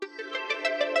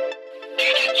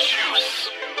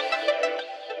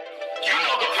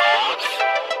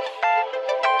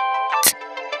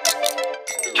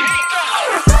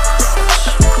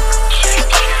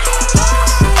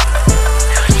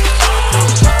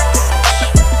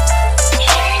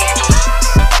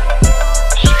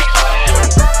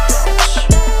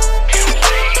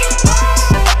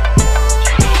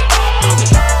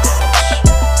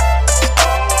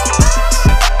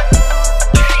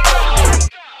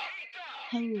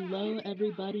Hello,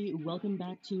 everybody. Welcome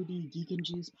back to the Geek and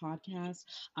Juice podcast.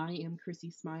 I am Chrissy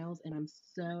Smiles, and I'm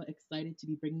so excited to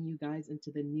be bringing you guys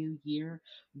into the new year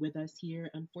with us here.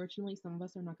 Unfortunately, some of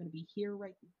us are not going to be here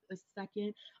right this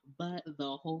second, but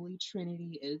the Holy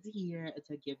Trinity is here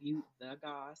to give you the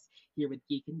goss here with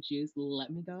Geek and Juice.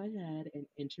 Let me go ahead and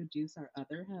introduce our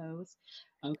other host.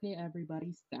 Okay,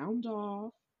 everybody, sound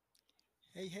off.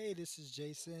 Hey, this is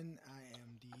Jason. I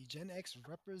am the Gen X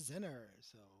representative.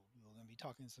 So we're going to be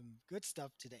talking some good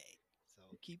stuff today. So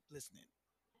keep listening.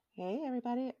 Hey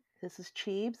everybody, this is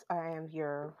Cheebs. I am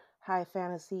your high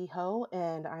fantasy hoe,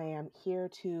 and I am here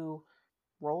to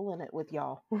roll in it with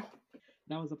y'all.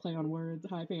 That was a play on words.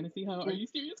 High fantasy. How are you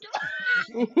serious, girl?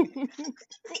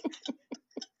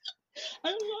 I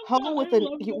love that. Hoe I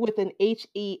love that. with an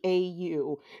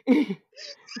HEAU.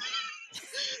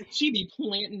 She be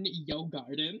planting your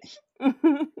garden.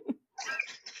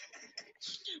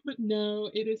 But no,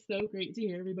 it is so great to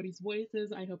hear everybody's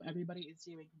voices. I hope everybody is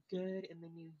doing good in the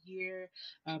new year.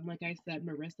 Like I said,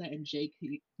 Marissa and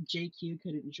JQ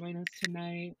couldn't join us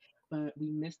tonight, but we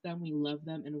miss them, we love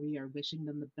them, and we are wishing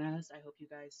them the best. I hope you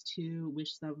guys too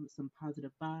wish them some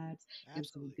positive vibes and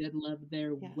some Absolutely. good love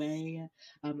their Yes. way.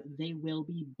 They will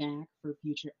be back for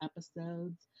future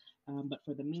episodes. But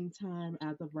for the meantime,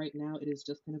 as of right now, it is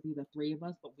just going to be the three of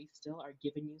us, but we still are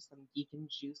giving you some geek and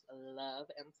juice love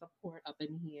and support up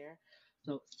in here.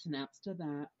 So snaps to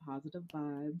that, positive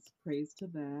vibes, praise to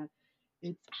that.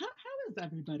 It's how is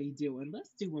everybody doing?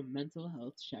 Let's do a mental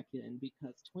health check-in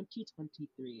because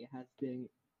 2023 has been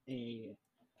a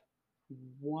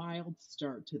wild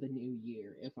start to the new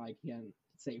year, if I can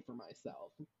say for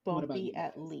myself. What about Bumpy you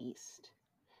at guys? least.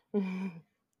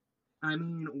 I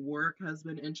mean, work has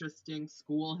been interesting,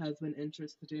 school has been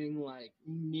interesting, like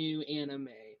new anime,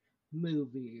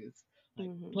 movies, like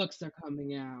Hmm. books are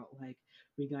coming out, like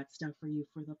we got stuff for you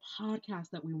for the podcast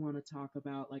that we want to talk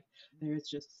about. Like there's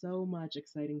just so much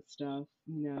exciting stuff,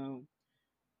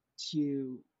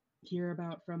 to hear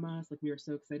about from us. Like we are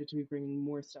so excited to be bringing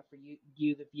more stuff for you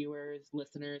the viewers,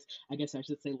 listeners. I guess I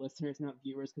should say listeners, not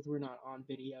viewers, because we're not on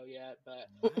video yet, but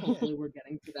Not yet. hopefully we're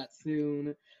getting to that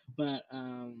soon. But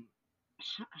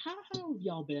how have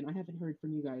y'all been? I haven't heard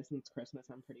from you guys since Christmas.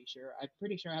 I'm pretty sure. I'm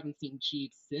pretty sure I haven't seen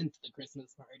Chief since the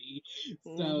Christmas party.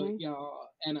 So Hmm. y'all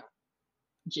and I,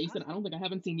 Jason, I don't think I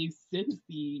haven't seen you since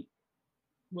the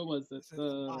what was it?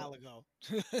 since a The while ago.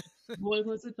 what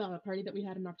was it? The party that we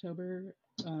had in October.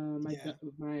 Yeah.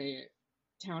 My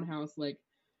townhouse like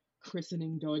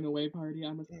christening going away party.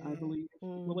 I Hmm. believe.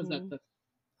 What was that? Hmm. The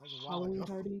That was a while Halloween ago.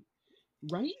 party.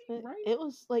 Right, It, right. it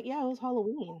was like, yeah, it was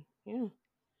Halloween. Yeah.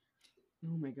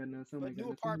 Oh my goodness. Oh my But new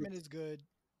goodness. We apartment missed. is good.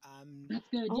 Um, That's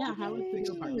good. Oh, Yeah. we How is we the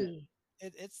new still apartment? yay.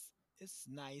 it's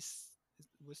nice.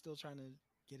 We're still trying to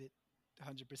get it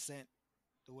 100%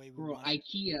 the way we Girl, want it.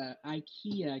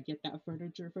 IKEA, get that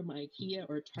furniture from IKEA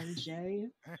or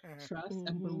Target. Trust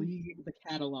and Hmm. believe the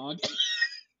catalog.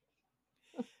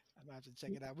 I'm gonna have to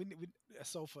check it out. A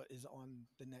sofa is on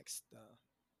the next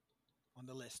on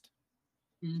the list.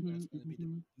 So Hmm that's going to be the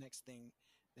hmm next thing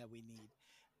that we need.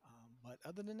 But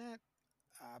other than that,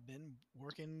 I've been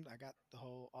working. I got the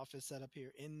whole office set up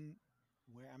here in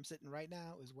where I'm sitting right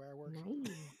now is where I work.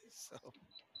 Nice. So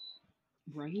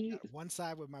Right. got one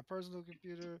side with my personal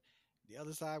computer, the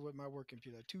other side with my work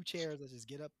computer. Two chairs. I just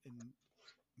get up and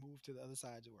move to the other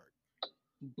side to work.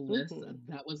 Bliss. Hmm.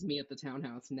 That was me at the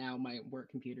townhouse. Now my work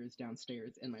computer is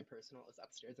downstairs and my personal is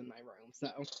upstairs in my room.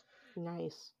 So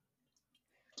Nice.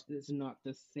 it's not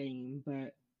the same,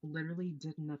 but literally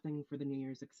did nothing for the New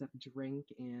Year's except drink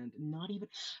and not even.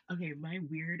 Okay, my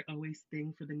weird always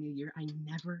thing for the New Year, I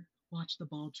never watch the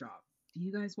ball drop. Do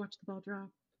you guys watch the ball drop?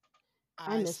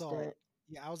 I I missed saw it. it.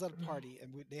 Yeah, I was at a party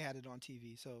and they had it on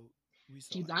TV, so we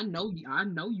saw Jeez, it. I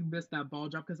know you missed that ball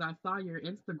drop because I saw your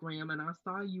Instagram and I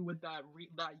saw you with that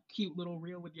cute little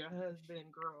reel with your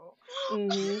husband, girl.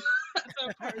 Hmm. At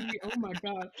that party, oh my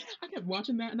god, I kept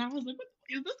watching that and I was like, what,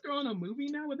 is this girl in a movie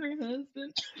now with her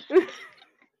husband?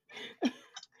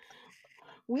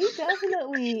 We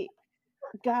definitely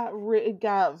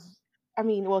got. I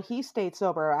mean, well, he stayed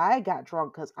sober. I got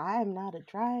drunk because I'm not a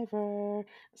driver.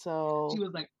 She So,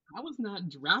 was like, I was not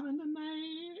driving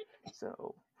tonight.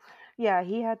 so yeah,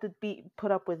 he had to be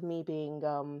put up with me being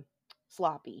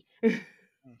sloppy.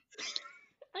 Mm.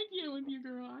 I can't with you,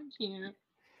 girl. I can't.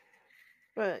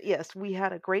 But yes, we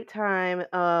had a great time.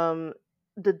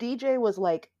 The DJ was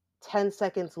like 10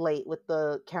 seconds late with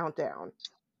the countdown,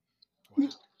 Wow.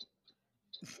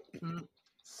 Mm.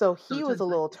 so So he was 10 a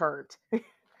little seconds. turned.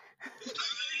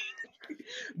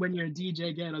 When your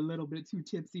DJ get a little bit too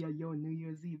tipsy at your New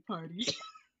Year's Eve party.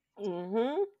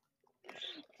 Hmm.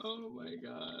 Oh my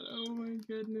god. Oh my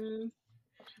goodness.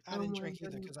 I Oh didn't my drink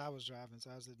either goodness. because I was driving,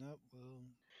 so I said, nope. Well,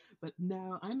 But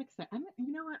no, I'm excited.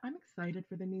 You know what? I'm excited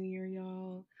for the new year,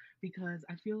 y'all, because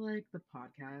I feel like the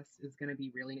podcast is gonna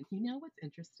be really. You know what's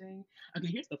interesting? Okay,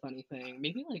 here's the funny thing.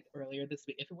 Maybe like earlier this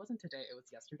week, if it wasn't today, it was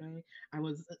yesterday. I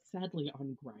was sadly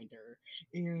on Grinder,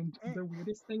 and mm. the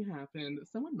weirdest thing happened.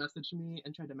 Someone messaged me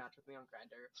and tried to match with me on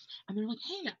Grinder, and they're like,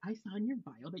 "Hey, I saw in your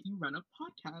bio that you run a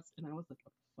podcast," and I was like,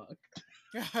 "What the fuck?"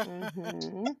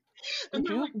 Mm-hmm. And Did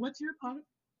they're you? like, "What's your pod?"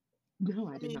 No,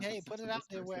 I I did mean, not have hey, put sex it with out this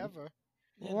there person. wherever,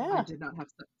 you know. Yeah.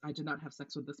 I did not have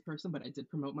sex with this person, but I did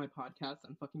promote my podcast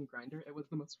on fucking Grinder. It was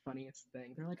the most funniest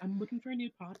thing. They're like, "I'm looking for a new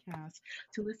podcast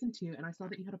to listen to," and I saw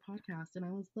that you had a podcast, and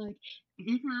I was like,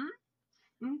 "Mm-hmm,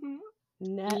 mm-hmm."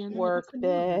 And like, what's Network, the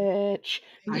name of it? bitch.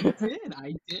 I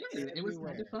did. It was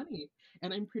kind of Everywhere. funny,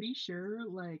 and I'm pretty sure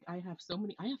like I have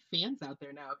fans out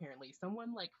there now. Apparently,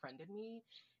 someone like friended me.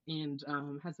 And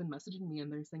has been messaging me,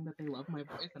 and they're saying that they love my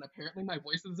voice, and apparently my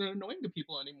voice isn't annoying to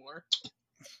people anymore.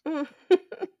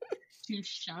 To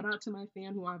shout out to my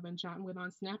fan who I've been chatting with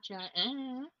on Snapchat.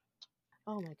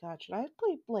 Oh my god, should I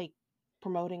be like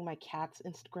promoting my cat's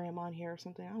Instagram on here or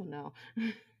something? I don't know.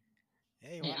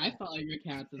 Hey, Hey, why I not? follow your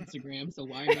cat's Instagram, so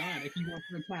why not? If you want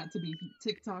your cat to be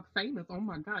TikTok famous, oh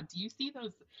my God, do you see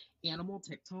those animal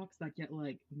TikToks that get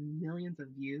like millions of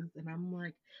views? And I'm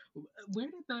like, where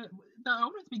did the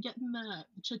owners be getting that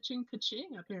cha-ching ka-ching?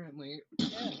 Apparently,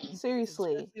 Yeah,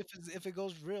 Seriously. especially if it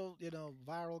goes real,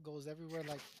 viral, goes everywhere.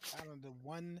 Like I don't know, the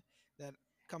one that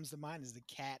comes to mind is the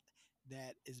cat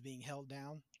that is being held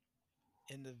down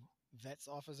in the vet's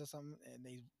office or something, and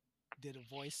they did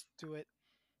a voice to it,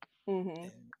 Hmm.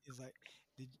 and it's like,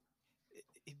 did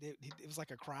it was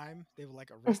like a crime. They were like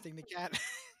arresting the cat.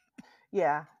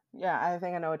 Yeah. Yeah, I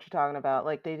think I know what you're talking about.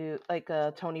 Like they do like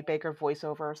a Tony Baker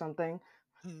voiceover or something.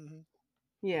 Mhm.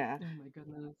 Yeah. oh my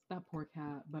goodness, that poor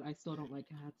cat. But I still don't like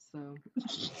cats, so.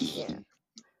 Yeah.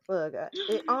 Look,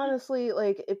 it honestly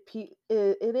like it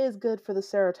is good for the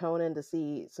serotonin to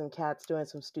see some cats doing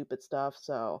some stupid stuff.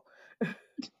 So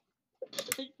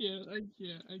I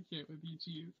can't with you,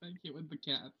 Cheese. I can't with the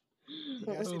cats. You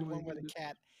gotta see Oh the my one where the goodness.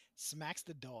 cat smacks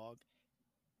the dog,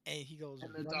 and he goes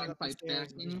And the running dog up the fights back.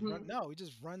 stairs and just Hmm. run. No, he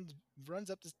just runs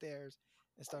up the stairs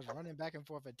and starts running back and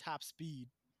forth at top speed.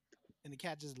 And the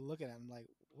cat just look at him like,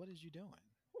 "What is you doing?"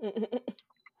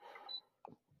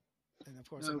 And of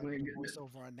course, Oh somebody my did a goodness.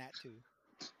 voiceover on that too.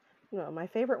 my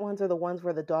favorite ones are the ones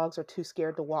where the dogs are too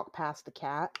scared to walk past the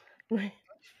cat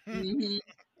Hmm.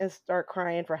 and start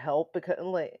crying for help because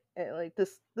like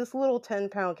this little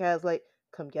 10-pound cat is like,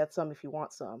 come get some if you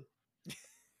want some.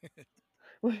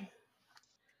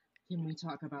 Can we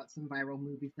talk about some viral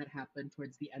movies that happened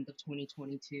towards the end of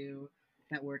 2022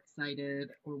 that we're excited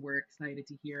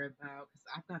to hear about? Because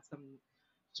I've got some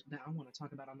that I want to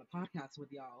talk about on the podcast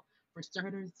with y'all. For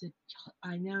starters,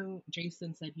 I know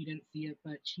Jason said he didn't see it,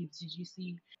 but Chiefs, did you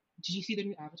see the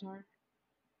new Avatar?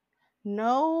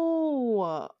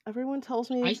 No, everyone tells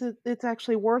me I it's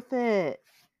actually worth it.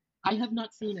 I have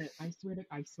not seen it. I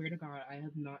swear to God, I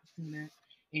have not seen it.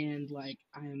 And like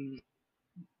I'm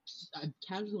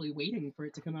casually waiting for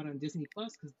it to come out on Disney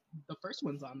Plus because the first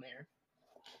one's on there.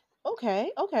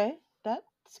 Okay, okay,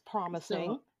 that's promising.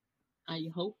 So I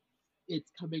hope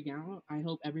it's coming out. I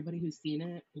hope everybody who's seen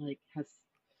it like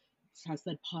has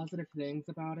said positive things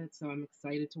about it. So I'm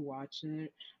excited to watch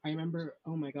it. I remember,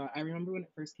 oh my God, I remember when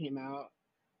it first came out.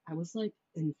 I was like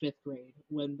in fifth grade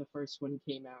when the first one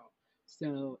came out.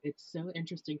 So it's so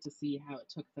interesting to see how it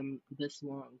took them this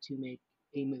long to make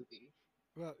a movie.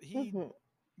 Well, he Hmm.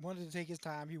 wanted to take his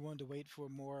time. He wanted to wait for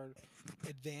more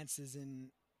advances in,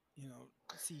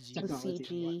 The CG Technology. and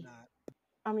CG. whatnot.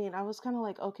 I mean, I was kind of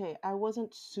like, okay, I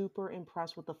wasn't super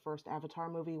impressed with the first Avatar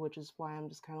movie, which is why I'm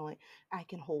just kind of like, I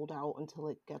can hold out until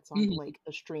it gets onto Mhm. like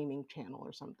a streaming channel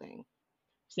or something.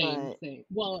 Same, But, same.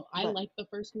 Well, I but like the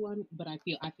first one, but I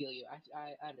feel you.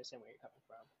 I understand where you're coming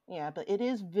yeah, but it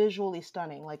is visually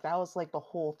stunning. Like that was like the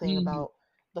whole thing from. about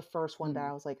the first one that Hmm.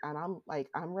 I was like,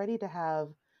 I'm ready to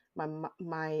have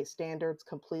my standards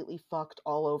completely fucked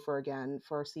all over again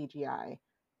for CGI.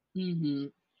 Hmm.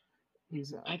 Hmm.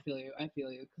 So I feel you. I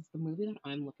feel you. Because the movie that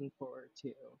I'm looking forward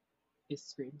to is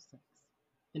Scream 6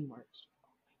 in March.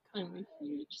 I'm a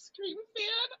huge Scream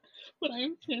fan, but I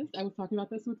am pissed. I was talking about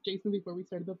this with Jason before we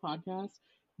started the podcast.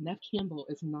 Neff Campbell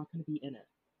is not going to be in it.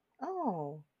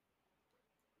 oh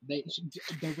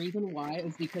The reason why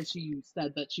is because she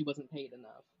said that she wasn't paid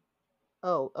enough.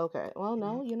 oh okay. Well, Mhm.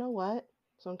 no, you know what?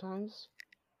 Sometimes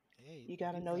Hey, you it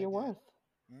got to is know your like that. worth.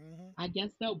 Hmm. I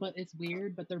guess so, but it's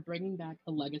weird. But they're bringing back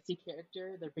a legacy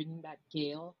character. They're bringing back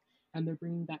Gale, and they're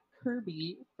bringing back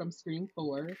Kirby from Scream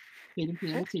 4. Hayden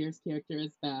Oh, Panettiere's character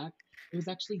is back. It was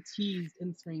actually teased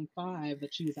in Scream 5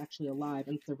 that she was actually alive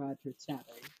and survived her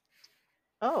stabbing.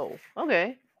 oh,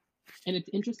 okay. And it's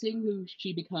interesting who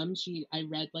she becomes. I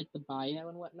read like the bio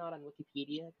and whatnot on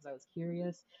Wikipedia because I was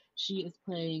curious. She is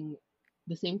playing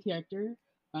the same character,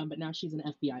 but now she's an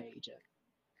FBI agent.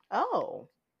 Oh,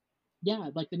 Yeah,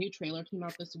 like the new trailer came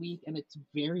out this week and it's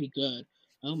very good.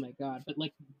 Oh my god. But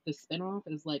like the spinoff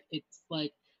is like it's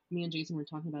like me and Jason were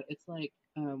talking about it's like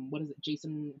what is it,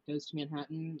 Jason Goes to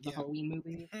Manhattan, the Yeah. Halloween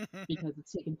movie, because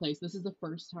it's taking place, this is the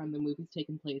first time the movie's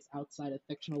taken place outside of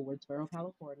fictional Woodsboro,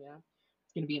 California.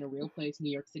 It's going to be in a real place,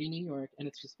 New York City, New York, and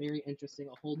it's just very interesting.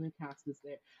 A whole new cast is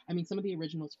there. I mean, some of the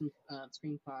originals from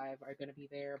Scream 5 are going to be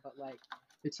there, but like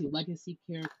the two legacy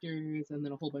characters, and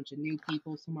then a whole bunch of new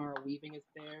people. Samara Weaving is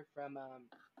there from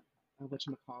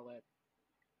whatchamacallit,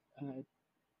 uh,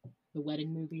 the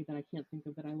wedding movie that I can't think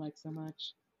of that I like so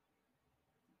much.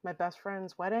 my best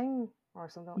friend's wedding or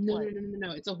something. No, no, What? no, no,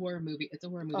 no. It's a horror movie. It's a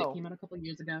horror movie. It Oh, came out a couple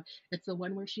years ago. It's the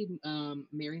one where she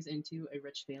marries into a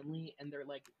rich family, and they're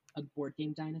like a board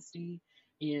game dynasty,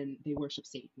 and they worship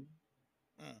Satan,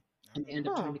 Mm, I and they don't end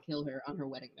up know. huh. trying to kill her on her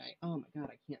wedding night. Oh my god,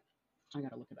 I can't. I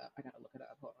gotta look it up. I gotta look it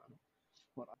up. Hold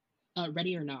on.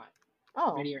 Ready or Not.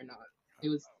 Oh, Ready or Not. It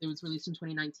was released in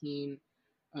 2019.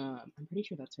 I'm pretty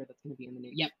sure that's her that's going to be in the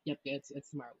new. Yep. It's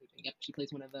Samara Weaving. Yep, she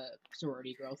plays one of the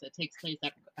sorority girls. It takes place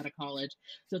at a college,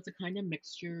 so it's a kind of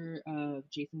mixture of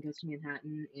Jason Goes to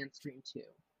Manhattan and Scream 2.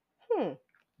 hmm.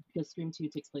 Because Scream 2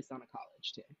 takes place on a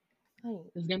college too.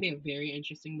 Nice. This is going to be a very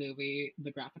interesting movie.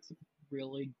 The graphics look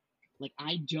really like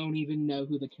I don't even know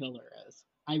who the killer is.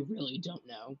 I really don't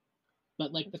know,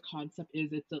 but like the concept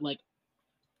is it's like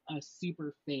a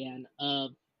super fan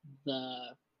of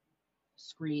the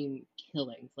Scream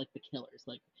killings, like the killers.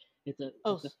 Like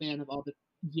Oh, it's a fan of all the,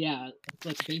 yeah. It's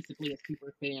like basically a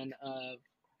super fan of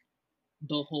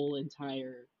the whole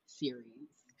entire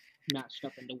series mashed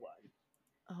up into one.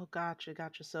 oh, gotcha,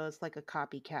 gotcha. So it's like a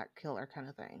copycat killer kind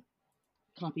of thing.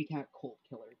 Copycat cult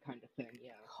killer kind of thing.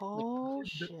 Yeah, like Oh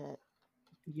the, shit.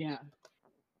 yeah.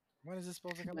 When is this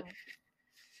supposed to come But out?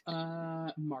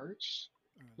 March,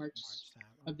 March March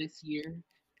time. of this year.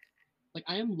 Like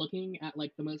I am looking at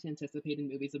like the most anticipated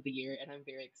movies of the year, and I'm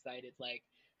very excited. Like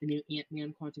the new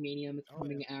Ant-Man Quantumanium is Oh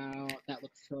coming yeah. out. That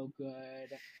looks so good.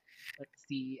 Let's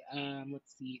see.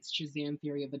 Shazam: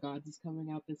 Fury of the Gods is coming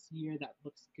out this year. That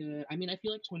looks good. I mean, I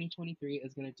feel like 2023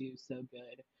 is gonna do so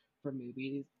good for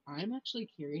movies. I'm actually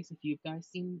curious if you've guys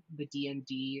seen the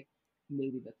D&D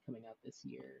movie that's coming out this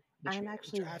year. The I'm trailer.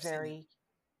 actually I've seen it. very.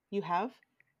 You have?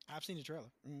 I've seen the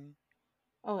trailer. Mm.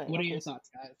 Okay, What are okay. your thoughts,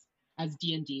 guys? As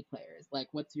D&D players, like,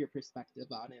 what's your perspective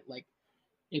on it? Like,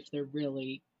 if they're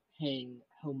really paying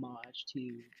homage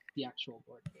to the actual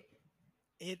board game.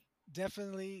 It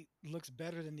definitely looks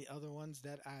better than the other ones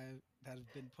that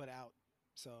have been put out.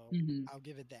 So hmm I'll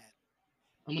give it that.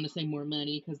 I'm gonna say more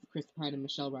money because Chris Pine and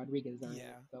Michelle Rodriguez are in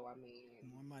it. Yeah, So I mean,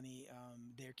 more money.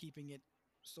 They're keeping it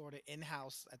sort of in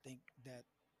house. I think that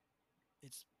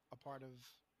it's a part of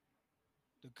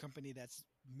the company that's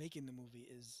making the movie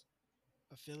is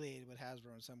affiliated with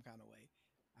Hasbro in some kind of way.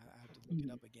 I have to look it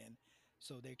mhm, up again.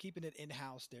 So they're keeping it in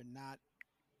house. They're not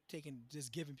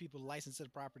just giving people license to the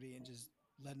property and just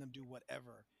letting them do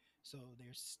whatever. So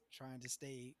they're trying to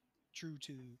stay true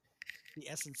to the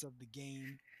essence of the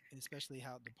game, and especially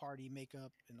how the party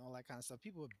makeup and all that kind of stuff.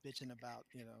 People are bitching about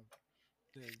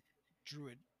the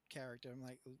druid character. I'm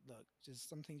like, look, just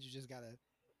some things you just gotta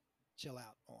chill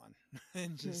out on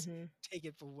and just Mm-hmm. take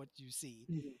it for what you see.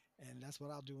 mhm, And that's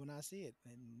what I'll do when I see it.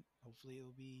 And hopefully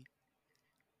it'll be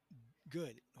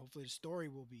good. Hopefully the story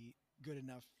will be good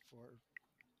enough for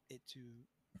it to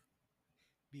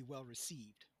be well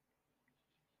received.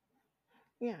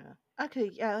 Yeah. Okay,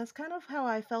 yeah, that's kind of how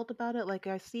I felt about it. Like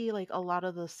I see like a lot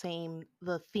of the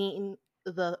theme,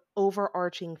 the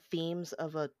overarching themes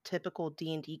of a typical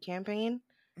D&D campaign,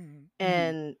 Mhm.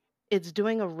 mhm, and it's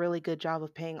doing a really good job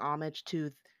of paying homage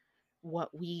to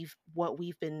what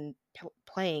we've been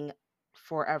playing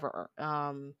forever.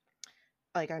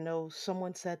 Like I know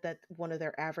someone said that one of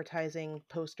their advertising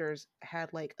posters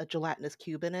had like a gelatinous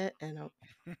cube in it,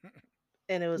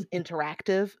 and it was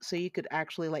interactive, so you could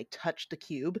actually like touch the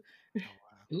cube. Oh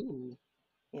wow. Ooh,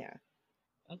 Yeah.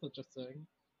 that's interesting.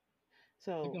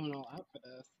 They're So going all out for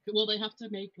this. Well, they have to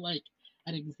make like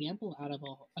an example out of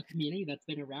a community that's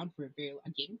been around for a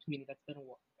game community that's been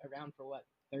around for what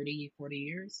 30, 40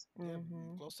 years. Yeah,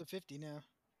 hmm close to 50 now.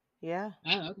 yeah.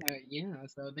 Oh, okay, yeah.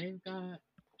 So they've got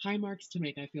high marks to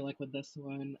make. I feel like with this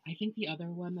one. I think the other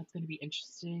one that's going to be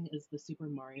interesting is the Super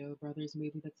Mario Brothers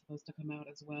movie that's supposed to come out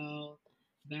as well.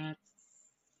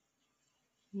 That's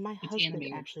My It's husband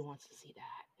animated. actually wants to see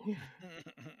that.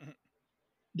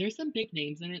 There's some big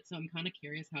names in it, so I'm kind of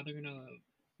curious how they're gonna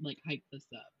like hype this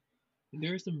up.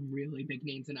 There are some really big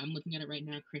names, and I'm looking at it right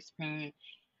now. Chris Pratt,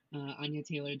 Anya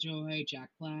Taylor Joy, Jack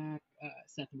Black,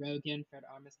 Seth Rogen, Fred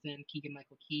Armisen, Keegan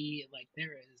Michael Key. Like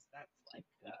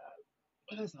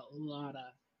that's a lot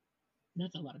of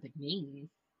that's a lot of big names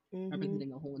Hmm.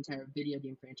 representing a whole entire video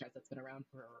game franchise that's been around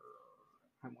for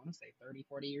I want to say 30,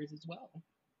 40 years as well.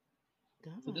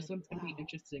 So this God, one's gonna be wow.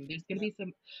 interesting. There's gonna Yeah. be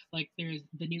some there's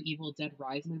the new Evil Dead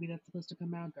Rise movie that's supposed to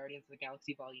come out, Guardians of the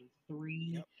Galaxy Volume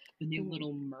 3. Yep. The new Mm,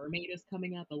 Little Mermaid is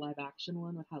coming out, the live action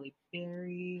one with Halle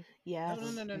Berry. No, no,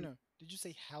 yes, no, no, And no. Did you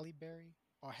say Halle Berry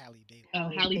or Halle Bailey? oh,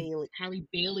 Halle Bailey. Halle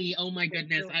Bailey. Oh my Okay,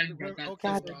 goodness, I read that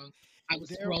okay, so God, so wrong. I was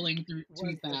there scrolling through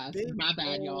too was a fast. big My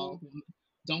bad, y'all. old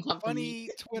Don't come for me.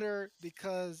 funny Twitter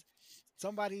because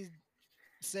somebody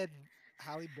said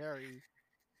Halle Berry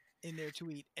in their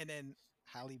tweet, and then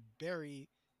Halle Berry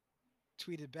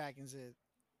tweeted back and said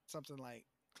something like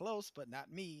 "close, but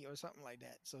not me" or something like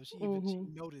that. So she hmm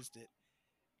noticed it,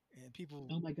 and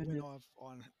people Oh my went goodness. off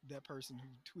on that person who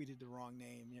tweeted the wrong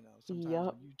name. You know, sometimes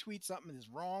Yup. when you tweet something is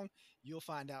wrong, you'll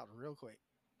find out real quick.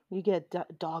 You get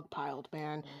dogpiled,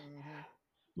 man. Hmm.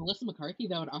 Melissa McCarthy,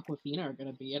 though, and Aquafina are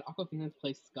going to be it. Aquafina's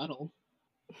plays Scuttle.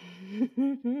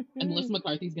 And Melissa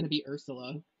McCarthy's going to be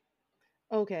Ursula.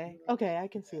 Okay, okay, I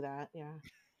can see that. Yeah.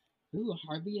 Ooh,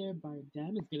 Javier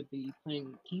Bardem is going to be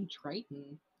playing King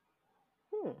Triton.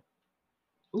 Hmm.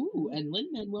 Ooh, and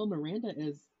Lin Manuel Miranda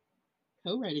is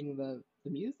co-writing the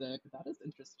music. That is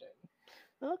interesting.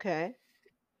 Okay,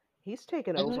 he's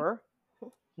taken I feel over.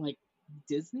 like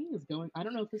Disney is going. I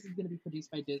don't know if this is going to be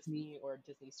produced by Disney or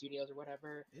Disney Studios or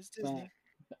whatever, It's but Disney.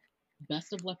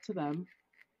 best of luck to them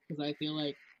because I feel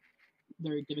like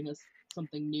they're giving us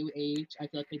something new age. I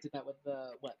feel like they did that with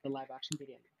the live action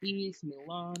Beauty and the Beast,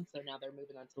 Mulan. So now they're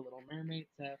moving on to Little Mermaid.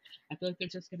 So I feel like they're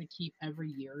just going to keep every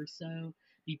year or so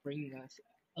be bringing us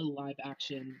a live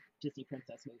action Disney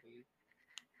princess movie.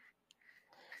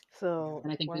 So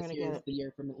And I think we're this gonna year is get. the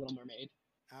year for Little Mermaid.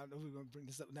 I don't know if we're going to bring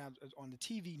this up now. On the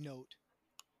TV note,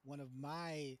 one of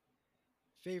my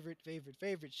favorite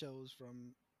shows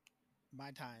from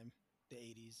my time, the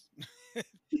 80s,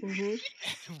 Hmm.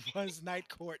 was Night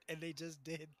Court, and they just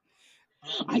did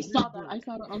the I saw that. reboot. I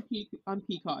saw that on Peacock. On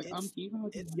It's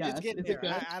Peacock, it's yes. getting Is it there.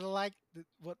 good? I like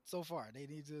what so far. They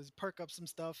need to perk up some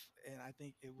stuff, and I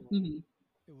think Mm-hmm.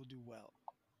 it will do well.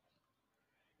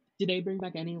 Do they bring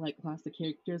back any like classic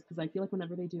characters? Because I feel like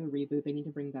whenever they do a reboot, they need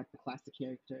to bring back the classic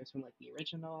characters from like the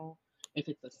original. If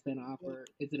it's a spin-off Well, or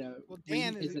is it a well,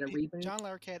 Dan is is it a reboot? John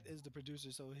Larroquette is the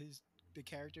producer, so the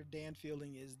character of Dan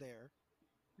Fielding is there,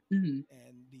 Mm-hmm.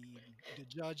 and the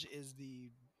judge is the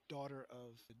daughter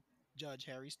of Judge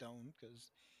Harry Stone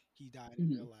because he died in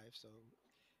Mm-hmm. real life. So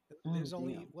Oh there's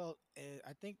only damn.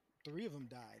 I think three of them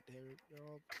died. They're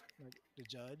all like the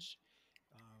judge,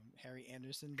 Harry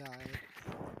Anderson died,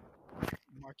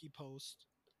 Marky Post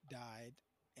died,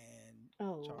 and Oh,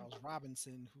 Charles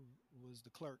Robinson, who was the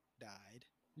clerk, died.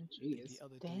 Oh I think the jeez.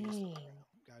 other three are still dang. around.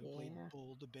 Guy who played Yeah.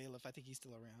 Bull, the bailiff, I think he's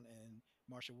still around, and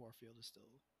Marsha Warfield is still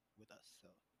with us. So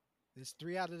there's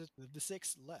three out of the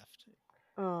six left.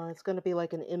 Oh, it's gonna be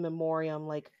like an in memoriam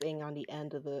like thing on the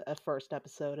end of the first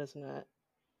episode, isn't it?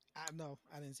 I no,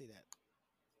 I didn't see that.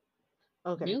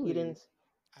 Okay, you Really? didn't.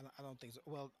 I don't think so.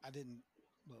 Well, I didn't.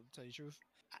 Well, to tell you the truth,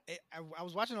 I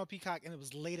was watching on Peacock and it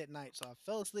was late at night, so I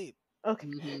fell asleep Okay.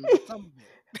 Mm-hmm. for some of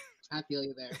it. I feel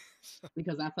you there. So,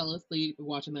 Because I fell asleep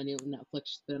watching the new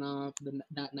Netflix spinoff,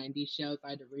 that '90s show. So I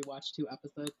had to rewatch 2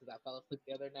 episodes because I fell asleep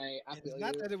the other night. I and it's feel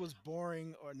not you. that it was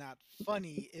boring or not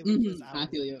funny. It was just Hmm. I I was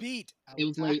feel you. beat. I It was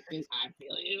was tired. late. I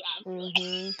feel you. I feel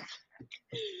Hmm.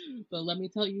 But let me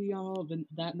tell you, y'all,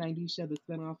 that '90s show, the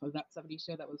spinoff of that '70s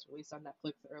show that was released on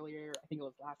Netflix earlier, I think it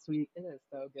was last week. It is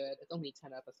so good. It's only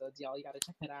 10 episodes, y'all. You got to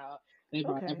check it out. They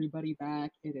brought Okay. everybody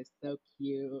back. It is so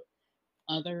cute.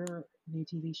 Other new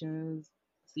TV shows.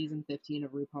 Season 15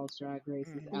 of RuPaul's Drag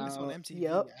Race is It's on out. MTV.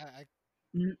 Yep.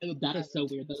 That I have is so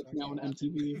weird that MTV, so it's I now can't on watch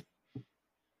it. MTV.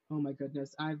 Oh my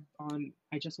goodness. I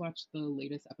just watched the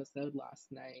latest episode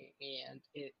last night and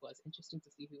it was interesting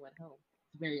to see who went home.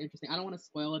 It's very interesting. I don't want to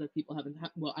spoil it if people haven't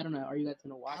well, I don't know. Are you guys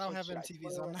going to I watch don't it? have Should I MTV,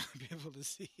 so spoil I'm it? not gonna be able to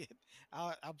see it.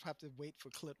 I'll have to wait for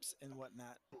clips and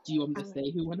whatnot. Do you want me to I,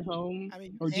 say who went home I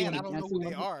mean, or you do you can. want I to don't guess know who who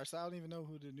they went home? are, so I don't even know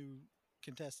who the new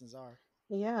contestants are.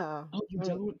 yeah. Oh, you I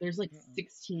mean, don't? There's like Mm-mm.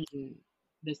 16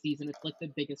 this season. It's like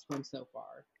the biggest one so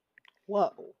far.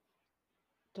 whoa.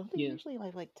 Don't they Yeah. usually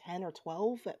like 10 or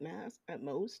 12 at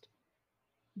most?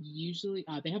 Usually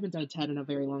they haven't done 10 in a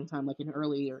very long time like in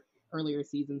earlier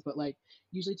seasons, but like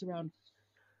usually it's around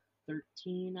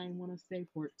 13, I want to say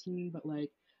 14, but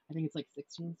like I think it's like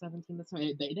 16, 17 this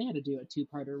time. They had to do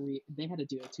a they had to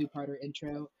do a two-parter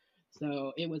intro.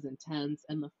 So it was intense.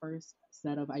 And the first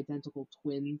set of identical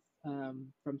twins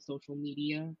from social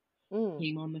media Mm,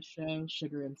 came on the show,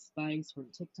 Sugar and Spice from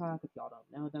TikTok. If y'all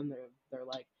don't know them, they're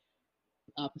like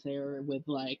up there with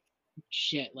like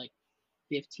shit, like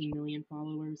 15 million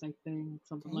followers, I think,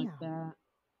 something like damn. that.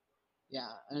 Yeah,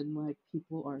 and like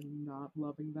people are not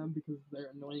loving them because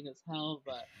they're annoying as hell,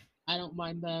 but I don't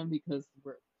mind them because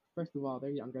we're first of all they're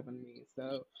younger than me,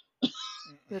 so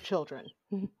They're children.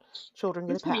 Children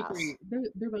get they're a pass. 23.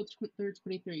 They're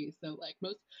 23. So like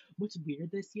most what's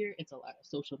weird this year, it's a lot of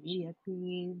social media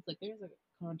queens. Like there's a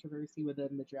controversy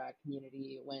within the drag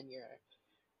community when you're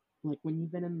like when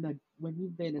you've been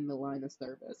in the line of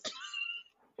service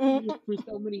Mm, for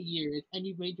so many years and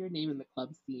you've made your name in the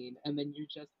club scene and then you're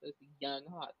just this young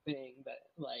hot thing that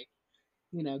like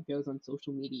goes on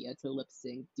social media to lip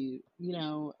sync,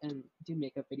 and do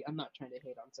makeup video. I'm not trying to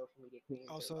hate on social media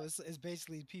queens or Also, like it's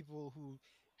basically people who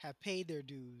have paid their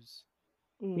dues,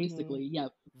 mm-hmm. basically, yeah,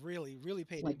 really, really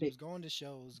paid their like they dues, going to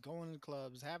shows, going to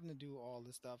clubs, having to do all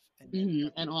this stuff, and then you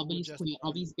have and people who are just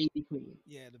all on, these baby queens,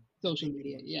 yeah, the social baby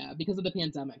media, queens. yeah, because of the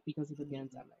Hmm.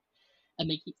 pandemic, and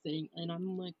they keep saying, and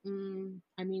I'm like,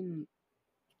 I mean,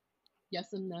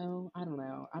 yes and no. I don't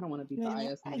know. I don't want to be Yeah,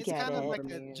 biased and I make It's it get kind of personal it. like for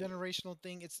a me. generational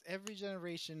thing. It's every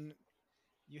generation.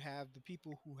 You have the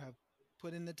people who have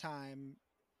put in the time,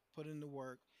 put in the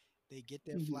work. They get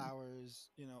their Hmm. flowers,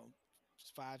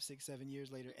 5, 6, 7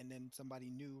 years later, and then somebody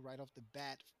new right off the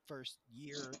bat, first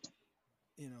year,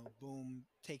 boom,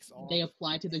 takes They off.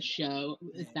 apply to the And show.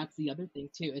 yeah, That's the other thing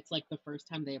too. It's like the first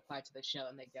time they apply to the show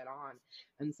and they get on.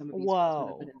 And some of these girls who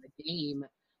have been Whoa. in the game,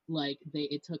 like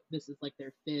it took this is like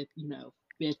their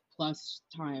fifth plus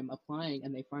time applying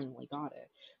and they finally got it.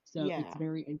 So it's Yeah.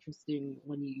 very interesting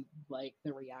when you like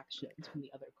the reactions from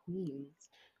the other queens,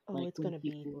 Oh, like it's when gonna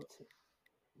be. people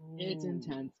it's Ooh.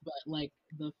 intense, but like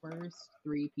the first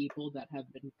three people that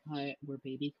have been cut were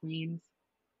baby queens.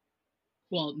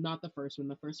 Well, not the first one.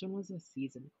 The first one was a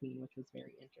season queen, which was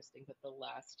very interesting. But the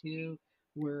last two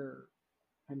were,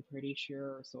 I'm pretty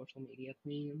sure, social media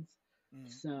queens.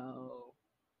 mm, So,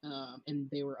 and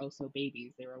they were also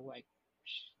babies. They were like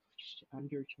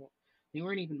under 20. They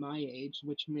weren't even my age,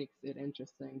 which makes it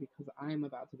interesting because I'm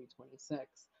about to be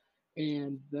 26.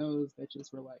 And those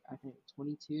bitches were like, I think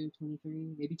 22,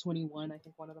 23, maybe 21, I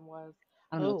think one of them was.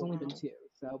 I don't know, Oh it's only been wow. two.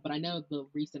 So, but I know the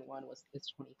recent one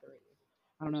is 23.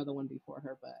 I don't know the one before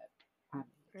her, but I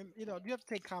and you have to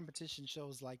take competition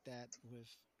shows like that with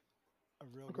a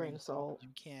real A grain grain of of salt. salt.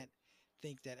 You can't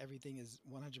think that everything is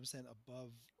 100%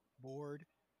 above board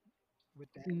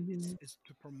with that. hmm It's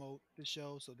to promote the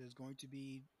show, so there's going to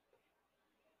be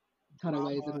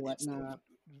cutaways and drama and stuff whatnot.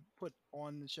 put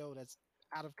on the show that's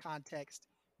out of context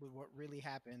with what really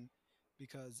happened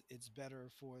because it's better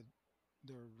for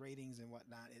the ratings and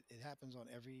whatnot. It happens on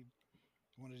every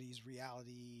one of these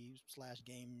reality slash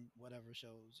game whatever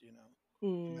shows,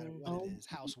 no matter Mm, what it Oh, is,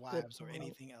 good Housewives or point.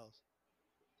 anything else.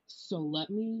 so let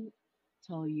me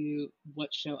tell you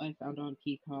what show I found on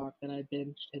Peacock that I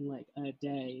binged in like a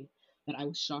day that I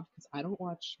was shocked because I don't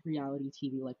watch reality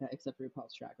TV like that except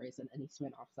RuPaul's Drag Race and any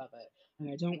spin-offs of it. And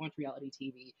I don't watch reality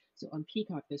TV. So on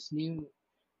Peacock, this new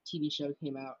TV show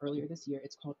came out earlier this year.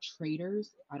 It's called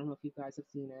Traitors. I don't know if you guys have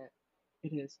seen it.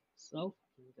 It is so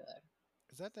fucking good.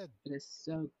 Is that that It is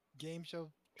so game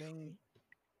show thing?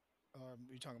 Or are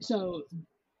you talking about something so else?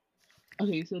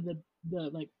 okay, so the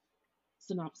like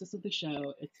synopsis of the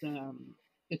show,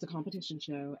 it's a competition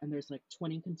show and there's like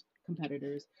 20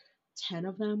 competitors. 10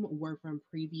 of them were from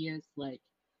previous like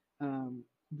um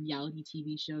reality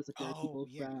TV shows. Like there were Oh people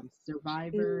yeah, from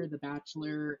Survivor, Mm, The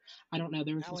Bachelor. I don't know,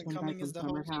 there was this Alan one guy Cumming is from the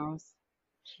Summer host. House.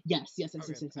 Yes, yes, yes, Okay,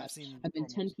 yes, yes, I've yes. seen And then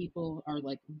 10 promos. people are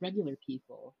like regular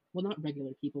people. Well, not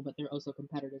regular people, but they're also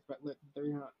competitors, but they're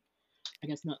not, I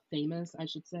guess, not famous, I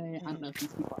should say. I don't know if Hmm.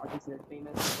 these people are considered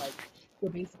famous, but like, so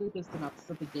basically, the synopsis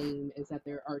of the game is that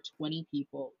there are 20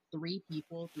 people, three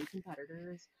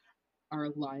competitors are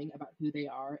lying about who they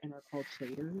are and are called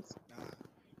traitors, Ah,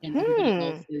 and everybody hmm.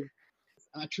 else is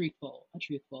a truthful,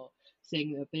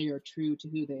 saying that they are true to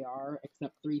who they are,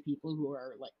 except three people who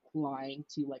are like lying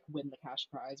to like win the cash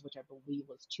prize, which I believe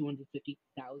was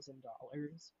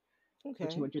 $250,000 or Okay.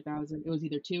 200,000. It was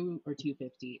either 2 or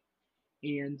 250,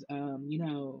 and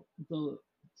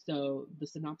the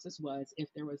synopsis was if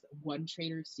there was one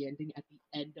traitor standing at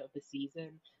the end of the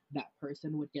season, that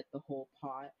person would get the whole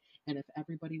pot, and if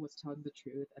everybody was telling the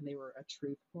truth and they were a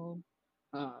truthful,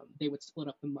 they would split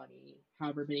up the money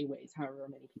however many ways, however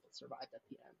many people survived at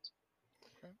the end.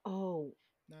 okay. Oh,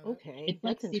 No, that Okay, It's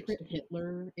like that's Secret interesting.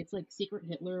 Hitler. It's like Secret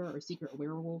Hitler or Secret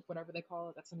Werewolf, whatever they call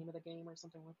it. That's the name of the game or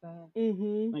something like that.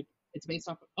 Mm-hmm. Like it's based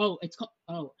off. Oh, it's called.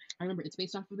 Oh, I remember. It's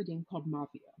based off of a game called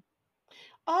Mafia.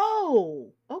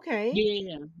 Oh, okay.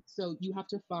 Yeah. So you have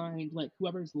to find like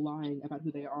whoever's lying about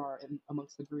who they are and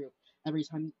amongst the group every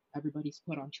time everybody's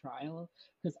put on trial.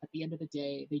 Because at the end of the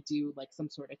day, they do like some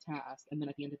sort of task, and then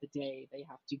at the end of the day, they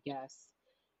have to guess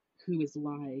who is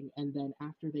lying, and then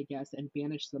after they guess and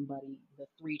banish somebody, the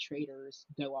three traitors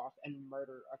go off and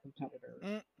murder a competitor,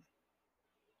 mm,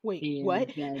 Wait, and what?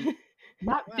 then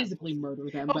not wow. physically murder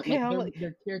them, but Okay, like I'm their like,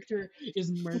 their character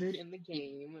is murdered in the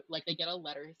game. Like they get a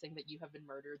letter saying that you have been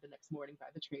murdered the next morning by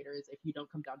the traitors. If you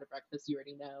don't come down to breakfast, you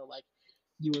already know like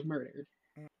you were murdered.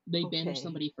 Mm, They banish okay.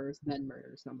 somebody first, then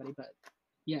murder somebody. But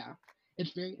yeah,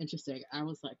 it's very interesting. I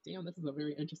was like, damn, this is a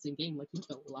very interesting game. Like you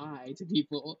have to lie to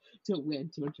people to win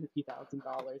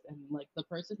 $250,000, and like the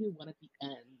person who won at the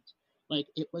end, like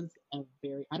it was a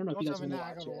very. I don't know if don't you tell guys me want to now. I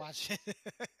watch gotta it. watch it.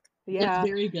 It's Yeah.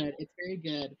 very good. It's very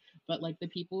good. But like the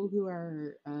people who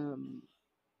are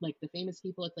like the famous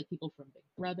people, it's like people from Big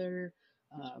Brother,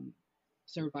 um,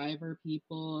 Survivor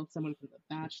people, someone from The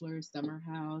Bachelor, Summer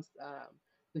House,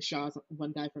 the Shaw's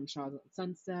one guy from Shaw's on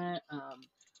Sunset,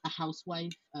 a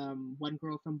housewife, one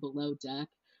girl from Below Deck.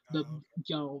 The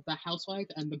Oh, the housewife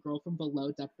and the girl from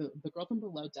Below Deck. The girl from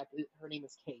Below Deck, her name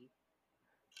is Kate.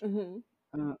 Mm-hmm.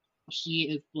 Uh, she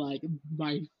is like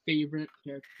my favorite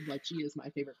character. Like she is my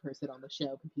favorite person on the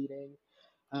show competing.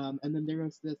 And then there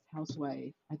was this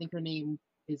housewife. I think her name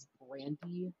is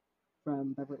Brandy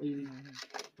from okay. Beverly.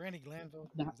 Brandy Glanville.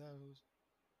 The Is that who's?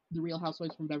 the Real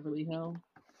Housewives from Beverly Hill.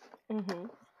 Mm-hmm.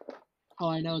 All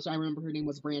I know is I remember her name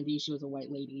was Brandy. She was a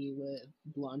white lady with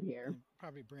blonde hair. Yeah,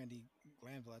 probably Brandy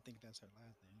Glanville. I think that's her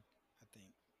last name. I think.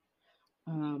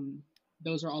 Um,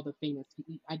 those are all the famous.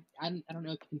 I don't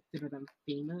know if you consider them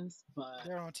famous, but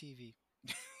They're on TV.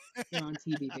 they're on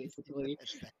TV basically.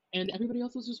 It's that. And everybody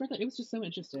else was just right there. It was just so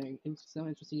interesting. It was so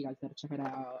interesting. You guys got to check it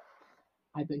out.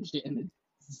 I binged it in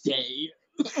a day.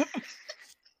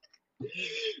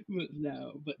 But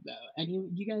no. Any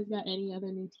you guys got any other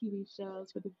new TV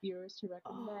shows for the viewers to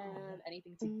Oh. recommend?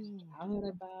 Anything to geek Mm. out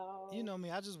You about? know me.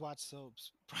 I just watch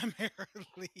soaps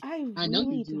primarily. I I know you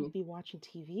really don't do. be watching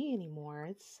TV anymore.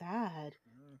 It's sad.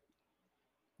 Mm.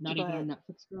 Not even a But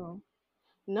Netflix girl.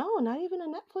 no, not even a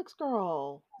Netflix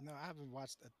girl. No, I haven't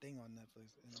watched a thing on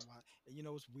Netflix in a while. And you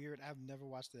know what's weird? I've never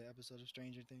watched the episode of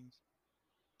Stranger Things.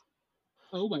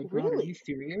 Oh my god, are you Really?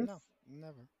 serious? No,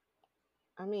 never.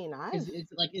 I mean, Is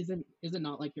it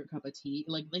not like your cup of tea?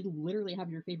 Like they literally have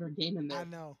your favorite game in I there.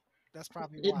 know. That's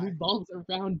probably It why. revolves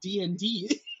around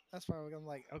D&D. That's probably I'm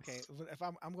like, okay, if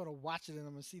I'm gonna watch it and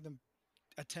I'm gonna see them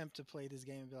attempt to play this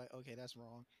game and be like, okay, that's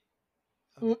wrong.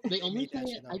 Okay, mm, They they only made play that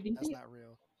it. shit up. That's not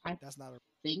real. I That's not a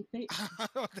think they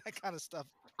that kind of stuff.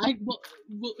 I well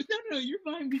no, you're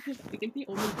fine because I think they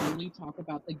only really talk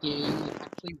about the game, like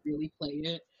actually really play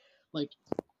it, like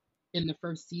in the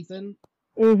first season,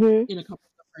 mm-hmm. in a couple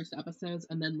of the first episodes,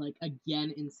 and then like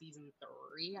again in season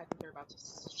three. I think they're about to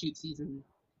shoot season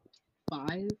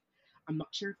five. I'm not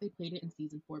sure if they played it in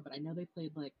season four, but I know they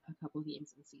played like a couple of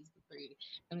games in season three.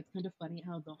 And it's kind of funny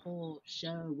how the whole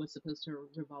show was supposed to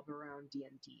revolve around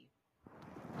D&D,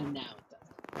 and now it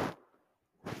doesn't.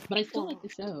 But I still like Well, the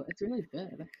show. It's really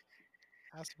good.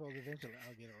 I suppose eventually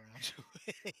I'll get around to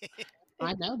it.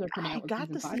 I know they're coming I out with got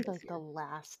season to see five this like year.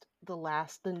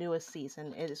 the newest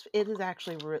season. It is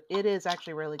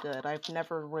actually really good. I've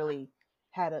never really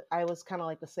had it. I was kind of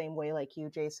like the same way like you,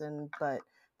 Jason, but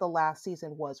the last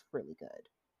season was really good.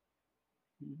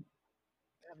 Mhm.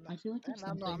 and, I feel like if and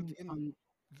I'm, I'm, something in, on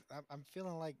I'm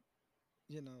feeling like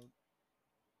you know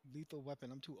Lethal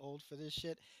Weapon. I'm too old for this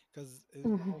shit because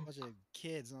it's a whole Mhm. bunch of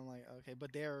kids, and I'm like, okay,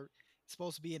 but they're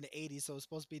supposed to be in the '80s, so it's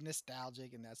supposed to be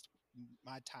nostalgic, and that's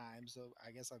my time. So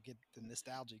I guess I'll get the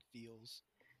nostalgic feels.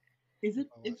 If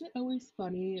I is watch it always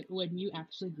funny when you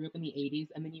actually grew up in the 80s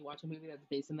and then you watch a movie that's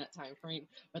based in that time frame,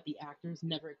 but the actors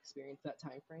never experienced that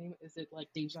time frame? Is it like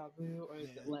deja vu, or it. is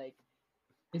it Yeah, like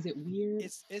is it weird?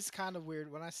 it's kind of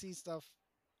weird when I see stuff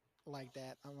like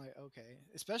that. I'm like, okay,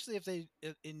 especially if they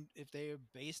are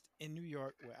based in New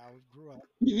York where I grew up,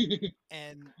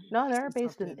 and No, I they're see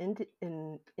based something.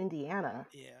 in Indiana.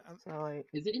 Yeah, So like,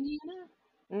 Is it Indiana?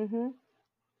 mhm.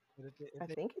 but if I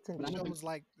they think it's But I haven't. shows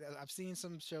like I've seen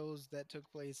some shows that took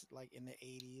place like in the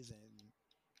 '80s and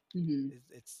Mhm.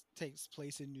 it's takes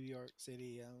place in New York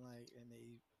City. I'm like, and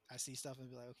they I see stuff and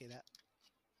be like, okay, that,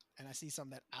 and I see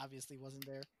something that obviously wasn't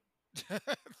there. like,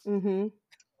 Mhm.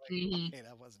 Mhm. okay,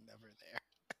 that wasn't never there.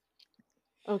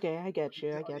 Okay, I get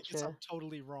you. I Or they get did you. something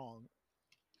totally wrong.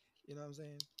 You know what I'm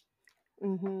saying?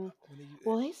 Mhm. When they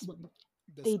Well, Well,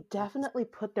 The They subconscious. definitely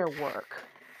put their work.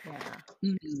 Yeah.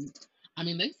 Mhm. I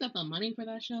mean, they set the money for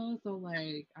that show, so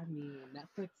like, I mean,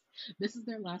 Netflix. This is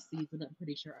their last season. I'm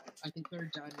pretty sure. I think they're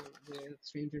done with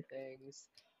Stranger Things.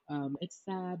 It's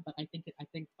sad, but I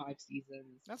think 5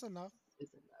 seasons That's enough.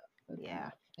 is enough. That's Yeah.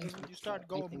 enough. I Because when think you so. start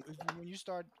I going, think if so. you, when you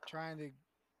start trying to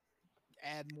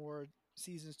add more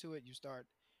seasons to it, you start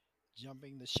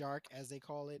jumping the shark, as they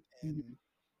call it, and Mhm.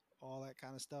 all that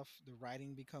kind of stuff. The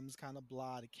writing becomes kind of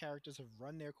blah. The characters have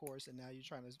run their course, and now you're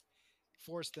trying to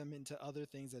force them into other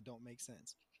things that don't make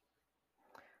sense.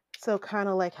 So kind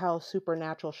of like how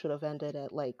Supernatural should have ended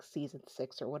at like season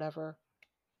 6 or whatever.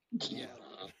 Yeah,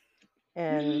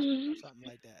 And something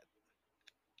like that.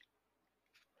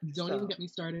 Don't even so, get me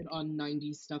started on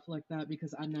 90s stuff like that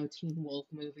because I know Teen Wolf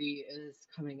movie is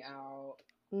coming out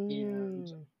and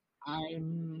mm,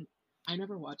 I'm I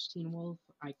never watched Teen Wolf.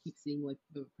 I keep seeing like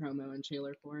the promo and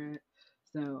trailer for it.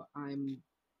 So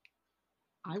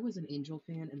I was an Angel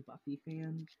fan and Buffy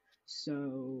fan.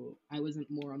 So I wasn't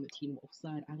more on the Teen Wolf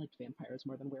side. I liked vampires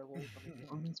more than werewolves, I'm gonna be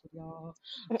honest with y'all.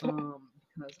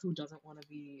 Because who doesn't want to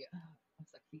be a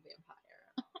sexy vampire?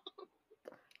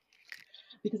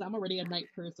 Because I'm already a night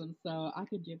person, so I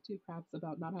could give two craps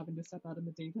about not having to step out in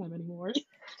the daytime anymore.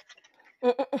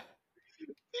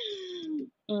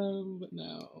 But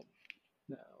no,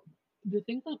 no. The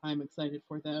thing that I'm excited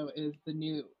for though is the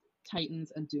new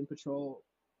Titans and Doom Patrol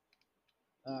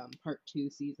part two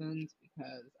seasons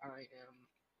because I am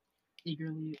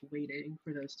eagerly waiting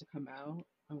for those to come out.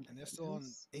 Oh my And they're still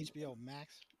on goodness. Oh my HBO goodness.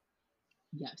 Max.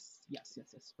 Yes, yes, yes,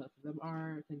 yes. Both of them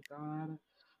are, thank God.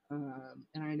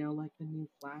 And I know like the new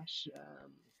Flash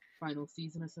final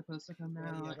season is supposed to come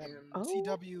Well, yeah, out, that and oh,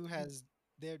 CW has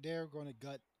they're going to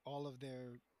gut all of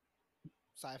their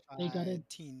they sci-fi gotta.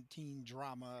 teen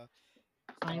drama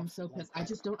I am stuff so like pissed. I that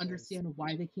just don't because understand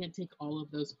why they can't take all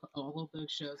of those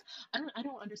shows. I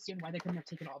don't understand why they couldn't have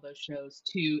taken all those shows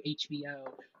to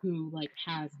HBO, who like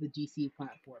has the DC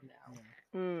platform now.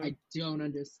 yeah, mm, I don't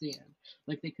understand.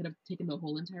 Like they could have taken the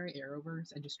whole entire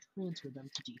Arrowverse and just transferred them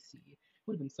to DC.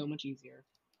 Would have been so much easier.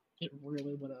 It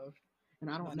really would have. And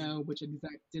I don't money. know which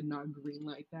exec did not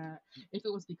greenlight that. If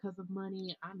it was because of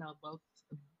money, I know both.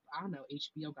 I know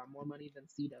HBO got more money than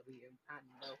CW. I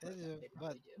know for They a fact do, they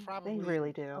but probably do. they probably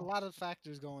really a do. lot of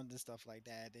factors go into stuff like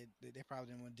that. They probably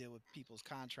didn't want to deal with people's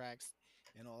contracts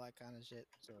and all that kind of shit.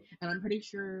 So And I'm pretty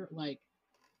sure like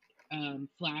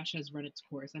Flash has run its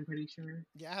course. I'm pretty sure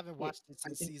yeah, I haven't it. watched it I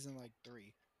since think season like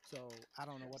 3, so I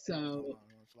don't know what the hell's going so.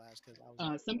 on Flash because I was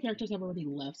Some characters have already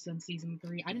left since season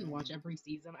three. I didn't hmm watch every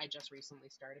season. I just recently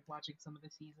started watching some of the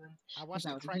seasons I because watched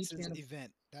I the was a huge Crisis fan of.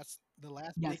 event. That's the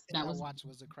last big Yes, thing that I was. watched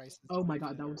was the Crisis Oh my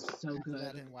god, event. that was so After that,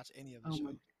 I good. didn't watch any of the Oh show.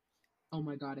 my. Oh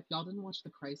my god, if y'all didn't watch the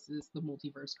Crisis, the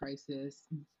Multiverse Crisis,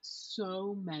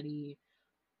 so many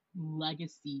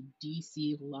legacy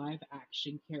DC live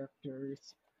action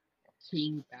characters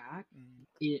came back. Mm,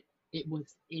 It it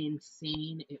was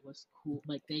insane. It was cool.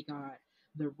 Like they got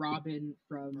the Robin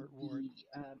from Burt Ward.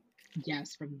 the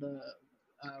yes from the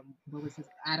what was his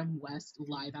Adam West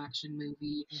live action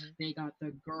movie. Hmm. They got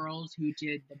the girls who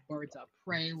did the Birds of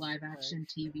Prey live Right. action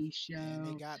TV And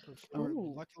they show. got before,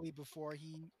 Oh, luckily before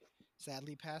he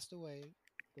sadly passed away,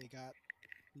 they got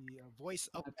the voice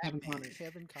of Kevin Batman, Conner.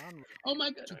 Kevin Conroy, Oh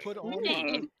my to goodness. put on the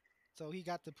mm, suit. So he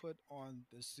got to put on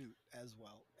the suit as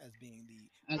well as being the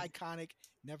As iconic,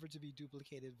 never to be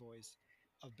duplicated voice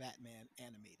of Batman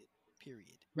animated.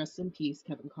 Period. rest in peace,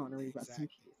 Kevin Connery. Rest in Exactly.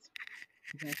 peace.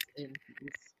 Rest in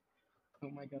peace. Oh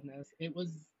my goodness. It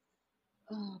was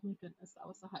oh my goodness, that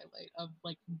was the highlight of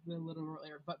like the literal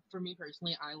air. But for me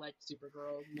personally, I liked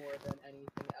Supergirl more than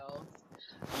anything else.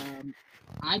 Um,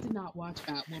 I did not watch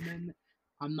Batwoman.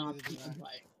 I'm not Neither did I.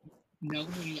 like no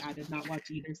hate. I did not watch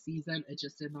either season. It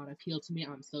just did not appeal to me.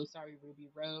 I'm so sorry, Ruby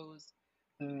Rose.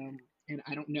 Um, and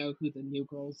I don't know who the new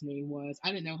girl's name was.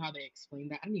 I didn't know how they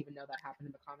explained that. I didn't even know that happened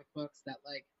in the comic books. That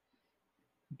like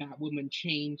Batwoman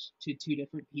changed to two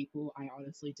different people. I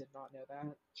honestly did not know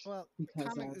that Well, the because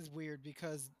comic is weird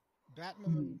because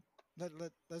mm, Batman.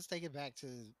 Let's take it back to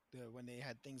when they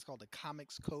had things called the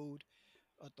Comics Code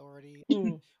Authority,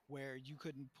 mm, where you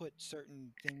couldn't put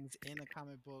certain things in a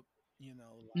comic book,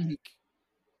 mhm, like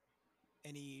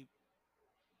any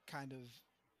kind of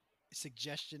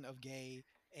suggestion of gay,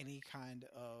 any kind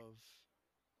of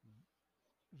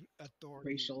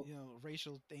authority, racial.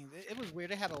 racial things. It was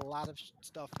weird. It had a lot of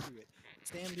stuff to it.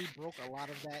 Stan Lee broke a lot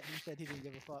of that. He said he didn't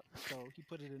give a fuck, so he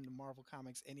put it in the Marvel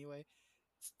comics anyway,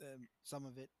 some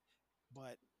of it.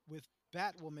 But with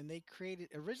Batwoman, they created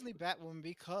originally Batwoman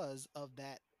because of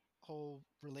that whole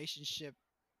relationship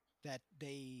that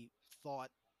they thought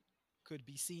could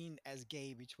be seen as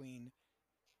gay between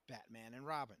Batman and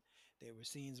Robin. There were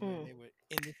scenes where Mm. they were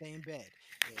in the same bed.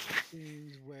 There were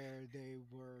scenes where they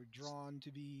were drawn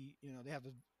to be, they have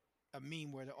a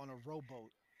meme where they're on a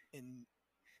rowboat in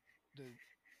the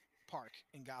park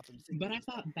in Gotham City But I and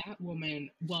stuff. thought Batwoman,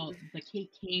 She well, was, the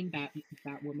Kate Kane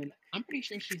Batwoman, I'm pretty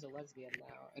sure she's a lesbian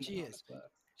now in the she comic is,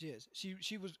 books. she is.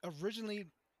 She was originally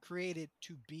created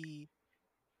to be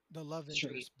the love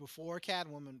Straight. interest before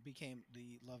Catwoman became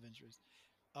the love interest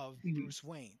of Hmm. Bruce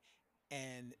Wayne,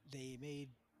 and they made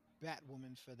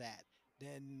Batwoman for that.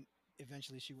 Then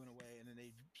eventually she went away, and then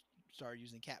they started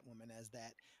using Catwoman as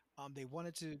that. They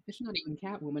wanted to, It's not even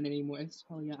Catwoman anymore. It's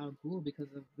Talia al Ghul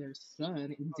because of their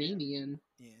son, oh yeah, Damien.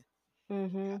 yeah.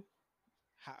 Mm-hmm.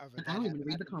 However, And I that don't even happened. I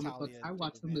read the think comic books. Talia I took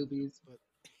watch the advantage of movies. it,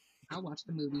 I watch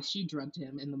the movies. She drugged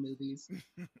him in the movies.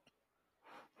 but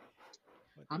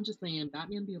I'm just saying,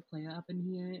 Batman be a player up in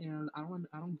here, and I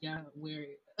don't get where,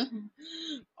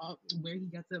 where he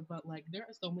gets it. But like, there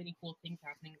are so many cool things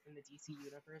happening in the DC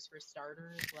universe. For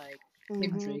starters, like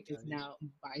Tim Mm-hmm. Drake is now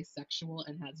bisexual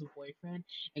and has a boyfriend,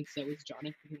 and so is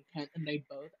Jonathan Kent, and they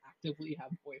both actively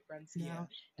have boyfriends yeah, now.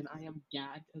 And I am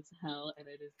gagged as hell, and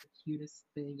it is the cutest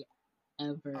thing I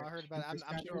ever. heard about And it. for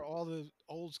I'm starters, sure all the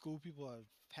old school people are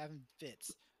having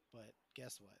fits, but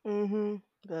guess what? Mm-hmm.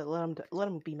 But let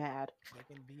them be mad.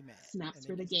 They can be mad snaps and they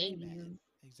for the can stay mad. gays.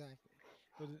 Exactly.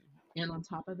 But And on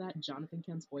top of that, Jonathan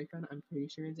Kent's boyfriend, I'm pretty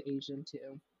sure is Asian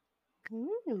too.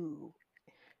 Ooh.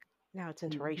 Now it's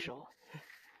interracial.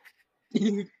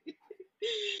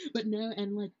 But no,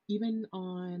 and like even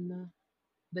on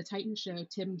the Titan show,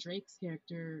 Tim Drake's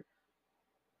character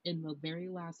in the very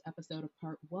last episode of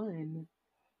part one,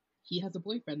 he has a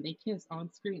boyfriend. They kiss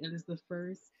on screen. It is the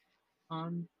first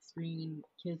on screen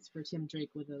kiss for Tim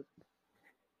Drake with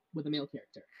a male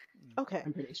character. mm, Okay.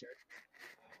 I'm pretty sure.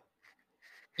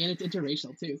 And it's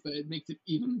interracial too, so it makes it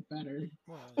even better.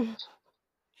 well,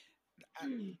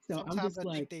 I, So I'm sometimes just I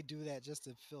think like they do that just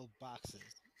to fill boxes,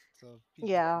 so people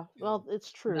Yeah. can feel Well,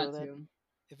 it's true that that. too.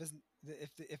 if it's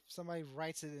if somebody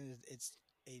writes it and it's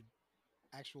a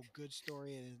actual good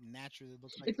story and it naturally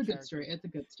looks like It's the a good story. character It's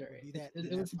a good would story. be that, then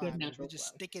It was that's a good fine. But if they natural just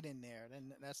flow. stick it in there,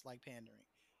 then that's like pandering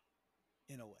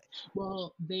in a way.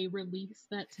 Well, they released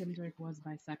that Tim Drake was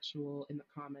bisexual in the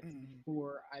comics Hmm.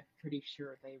 before I'm pretty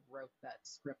sure they wrote that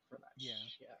script for that Yeah.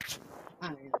 shit.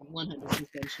 I am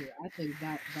 100% sure. I think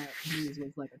that news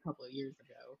was like a couple of years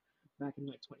ago, back in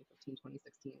like 2015,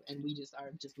 2016, and we just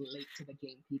are just late to the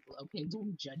game, people. Okay,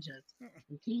 don't judge us.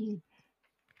 Okay,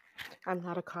 I'm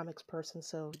not a comics person,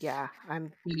 so yeah,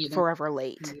 I'm me neither. forever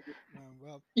late. Me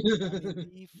Well, I mean, neither.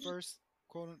 the first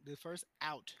the first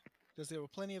out, because there were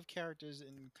plenty of characters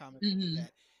in comic books Hmm.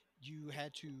 that you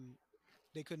had to,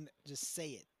 they couldn't just say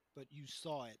it, but you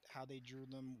saw it, how they drew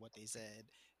them, what they said,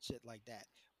 shit like that,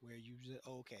 where you just,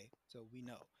 oh, okay, so we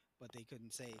know, but they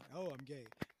couldn't say, oh, I'm gay.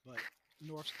 But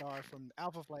North Star from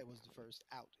Alpha Flight was the first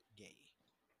out gay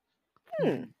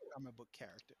Hmm. comic book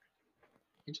character.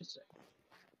 Interesting.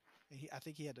 And I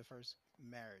think he had the first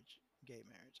marriage, gay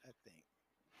marriage, I think,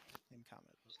 in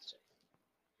comic books.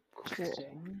 Cool.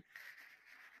 Interesting.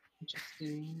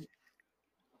 Interesting.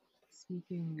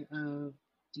 Speaking of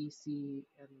DC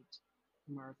and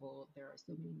Marvel, there are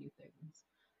so many new things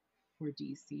for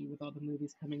DC with all the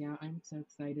movies coming out. I'm so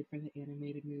excited for the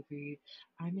animated movie.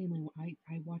 I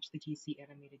watch the DC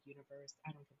animated universe.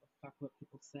 I don't give a fuck what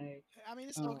people say. I mean,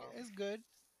 it's okay, Um, it's good.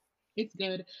 it's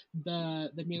good.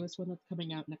 The newest one that's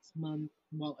coming out next month,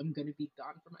 while I'm gonna be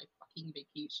gone for my fucking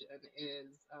vacation,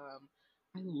 is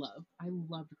I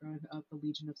loved growing up the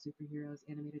Legion of Superheroes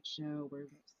animated show where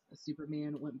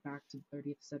Superman went back to the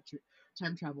 30th century,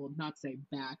 time traveled, not say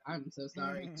back, I'm so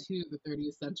sorry, Mhm. to the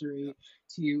 30th Yep. century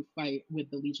to fight with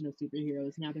the Legion of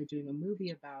Superheroes. Now they're doing a movie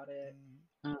about it. Mhm.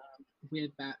 Um,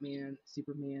 with Batman,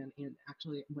 Superman, and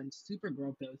actually when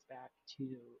Supergirl goes back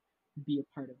to be a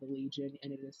part of the Legion,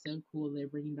 and it is so cool. They're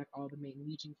bringing back all the main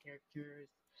Legion characters,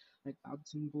 like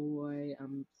Bouncing Boy, I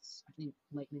think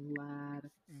Lightning Lad,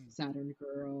 Mm. Saturn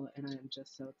Girl, and I am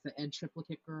just so excited, and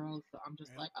Triplicate Girl. So I'm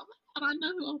just Yep. like, oh my god, I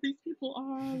know who all these people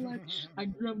are. Like I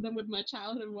grew up them with my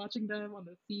childhood watching them on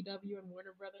the CW and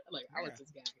Warner Brother. Like I was Yeah,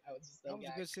 just gagged. I was just so that was a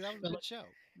good. gagged. See, that was a But good like, show.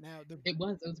 Now it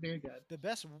was very good. the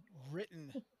best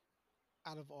written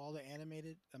out of all the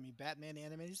animated, I mean, Batman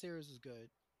animated series was good,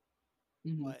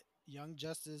 Hmm. but Young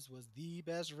Justice was the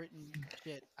best written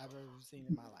shit I've ever seen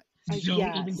in my life. Don't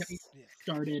even get me Yes. Yeah.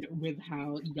 started with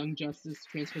how Young Justice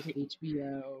transferred to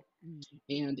HBO Mm.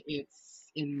 and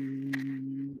it's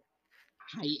in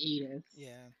hiatus.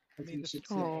 Yeah. I because mean, we should the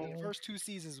say Oh. first two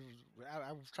seasons was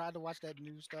I tried to watch that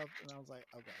new stuff and I was like,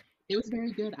 okay, it was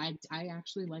very good. I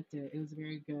actually liked it. It was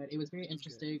very good. It was very it was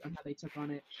good. interesting on how they took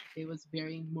on it. It was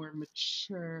very more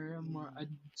mature, more Mm.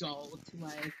 adult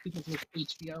like because it was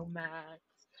HBO Max.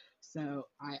 So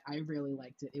I really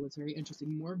liked it. It was very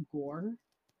interesting. More gore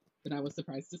than I was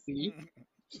surprised to see.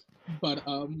 But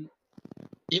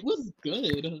it was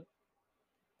good.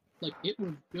 Like it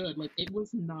was good. Like it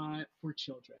was not for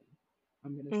children.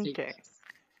 I'm gonna state Okay. this.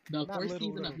 The Not first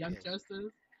little season of little Young kids.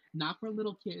 Justice, not for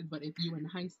little kids, but if you in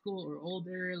high school or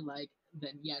older, like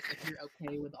then yes, if you're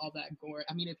okay with all that gore.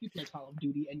 I mean, if you play Call of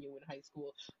Duty and you're in high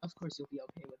school, of course you'll be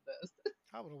okay with this.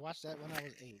 I would have watched that when I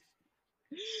was 8.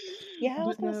 Yeah, I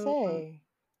was But gonna no, say.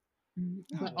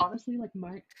 but Oh, honestly, like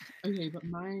my okay, but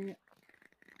my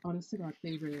honest to God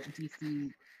favorite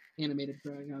DC animated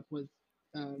growing up was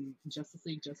Justice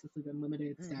League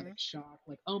Unlimited, mm-hmm. Static Shock.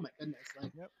 Like, oh my goodness,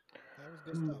 like Yep, that was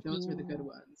good stuff. those were the good Ooh.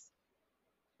 ones.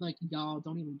 Like, y'all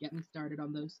don't even get me started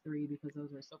on those three because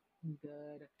those were so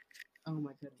good. Oh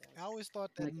my I goodness. always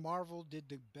thought that Like, Marvel did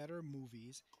the better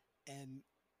movies and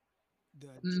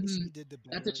the hmm DC did the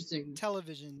that's better interesting.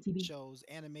 television TV shows,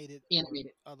 animated or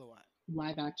animated otherwise.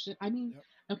 live action. I mean, Yep.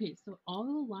 okay, so all of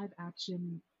the live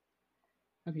action.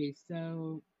 Okay,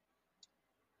 so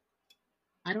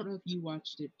I don't know if you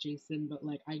watched it, Jason, but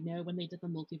like I know when they did the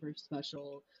multiverse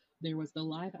special, there was the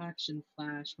live action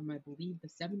Flash from I believe the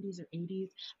 70s or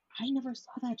 80s. I never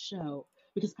saw that show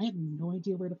because I have no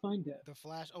idea where to find it. The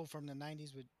Flash, oh, from the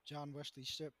 '90s with John Wesley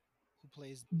Shipp, who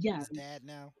plays Yes, his dad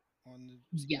now on the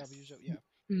CW show. yes. Yeah,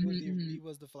 Hmm. he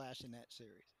was the Flash in that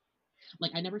series.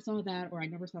 Like I never saw that, or I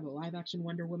never saw the live action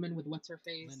Wonder Woman with what's her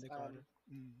face. Linda Carter.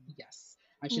 Mm. Yes,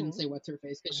 I shouldn't Hmm. say what's her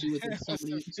face because she was in so What's her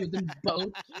many. She was face? in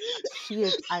both. She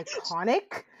is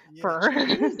iconic Yeah, for.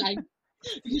 She is. I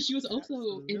because she was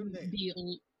also in absolutely.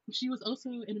 the. She was also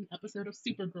in an episode of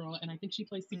Supergirl, and I think she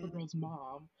plays Mm. Supergirl's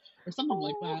mom or something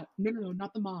like Oh. that. No, no, no,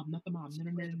 not the mom, not the mom. She No,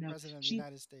 no, no, played the no, no. president of the She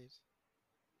United States.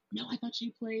 no, I thought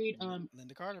she played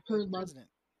Linda Carter her played the love. president.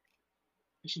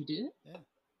 She did. Yeah,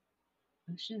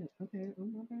 Oh shit. Okay. Oh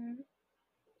my bad.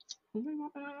 Okay, my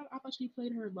bad. I thought she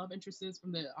played her love interests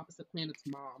from the opposite planet's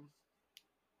mom.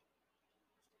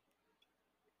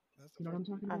 that's You know what I'm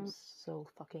talking I'm about? so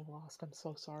fucking lost. I'm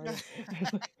so the sorry.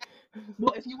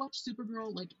 Well, if you watch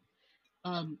Supergirl, like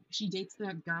she dates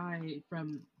that guy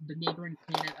from the neighboring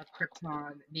planet of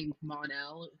Krypton named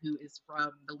Mon-El, who is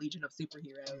from the Legion of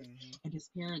Superheroes, hmm and his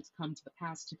parents come to the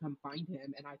past to come find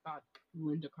him. And I thought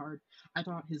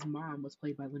his mom was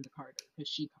played by Linda Carter because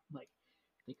she like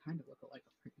they kind of look alike.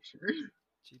 I'm pretty sure,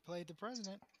 She played the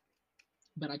president.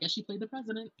 but I guess she played the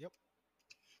president. Yep.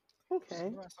 I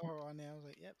Okay. knew I saw her on there. I was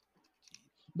like, yep.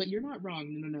 But you're not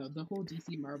wrong. No, no, no. The whole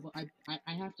DC Marvel,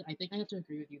 I have to. I think I have to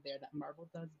agree with you there that Marvel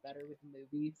does better with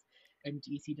movies, and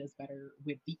DC does better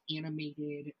with the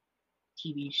animated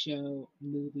TV show,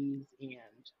 movies,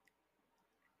 and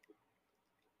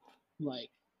like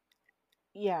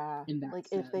Yeah. in that Like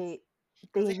if sense.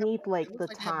 Because they need it like looks the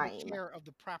like they have more time. care of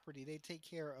the property. They take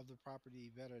care of the property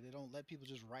better. They don't let people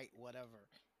just write whatever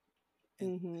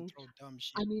and Hmm. throw dumb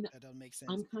I shit mean, that doesn't make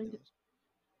sense I'm in kind of those.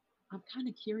 I'm kind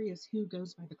of curious who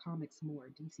goes by the comics more,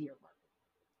 DC or Marvel.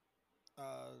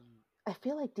 Uh, I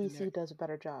feel like and there, DC does a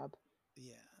better job.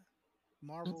 yeah,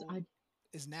 That's Marvel I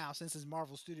is now since it's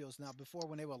Marvel Studios now. Before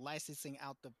when they were licensing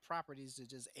out the properties to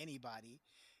just anybody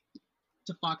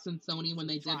to Fox and Sony when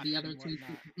to they did Fox the other and two.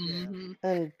 whatnot. Yeah, Mm-hmm.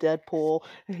 And Deadpool.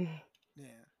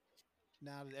 yeah.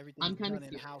 Now that everything's I'm kind of done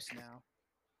in curious. house now.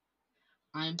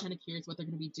 I'm kind of curious what they're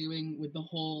going to be doing with the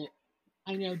whole.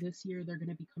 I know this year they're going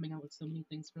to be coming out with so many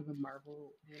things for the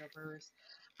Marvel universe.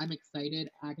 I'm excited.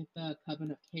 Agatha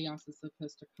Coven of Chaos is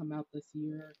supposed to come out this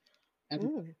year. I've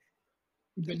Mm.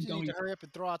 They been just need to going. hurry up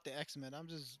and throw out the X-Men. I'm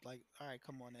just like, all right,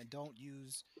 come on, and don't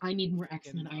use I need more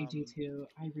X Men. freaking I do too.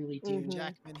 I really Hugh do. Hmm.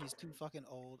 Jackman. He's too fucking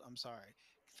old. I'm sorry.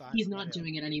 Find He's not somebody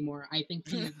doing it anymore. I think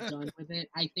he's else. done with it.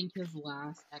 I think his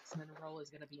last X Men role is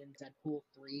going to be in Deadpool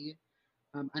 3.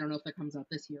 I don't know if that comes out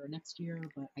this year or next year,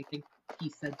 but I think he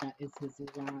said that is his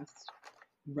last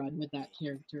run with that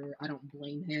character. I don't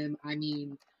blame him. I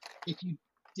mean, if you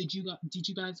did you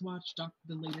guys watch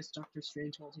the latest Doctor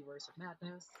Strange Multiverse of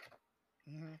Madness?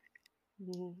 hmm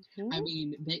I Hmm.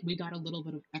 mean, we got a little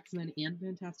bit of X Men and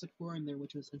Fantastic Four in there,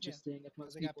 which was Yeah, interesting. If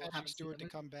because most they got people Patrick haven't seen Stewart to them,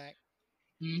 come back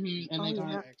and Oh they as got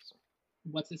yeah. X.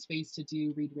 what's his face to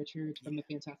do Reed Richards from the Yeah.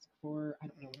 Fantastic Four. I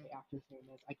don't know what hmm the actor's name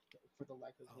is. I can't for the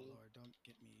life of Oh me. Lord, don't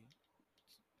get me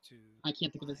to I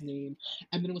can't think of his Lion. name.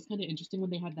 And then it was kind of interesting when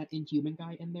they had that Inhuman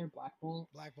guy in there, Black Bolt.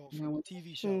 Black Bolt And I from the was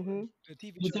TV show. Mm-hmm. The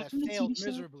TV was show that that from the failed TV show?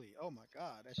 miserably. Oh my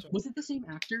god, that show. Was it the same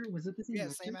actor? Was it the same Yeah,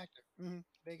 same actor? actor.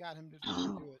 They got him to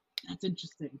Oh, redo it that's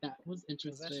interesting. That was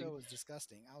because that show interesting. was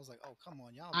disgusting. I was like, oh come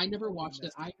on, y'all I never totally watched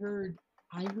it. messed it.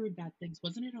 I heard bad things.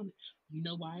 Wasn't it on? You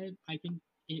know why? I think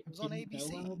it It was on didn't go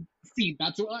ABC. well. See,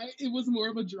 that's why it was more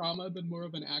of a drama than more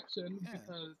of an action Yeah,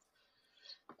 because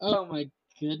oh my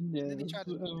and then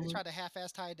goodness. they tried to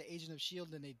half-ass tie it to Agent of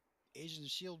Shield, and they Agent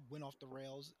of Shield went off the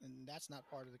rails, and that's not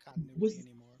part of the continuity Was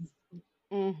anymore.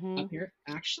 Mm-hmm. apparent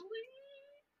actually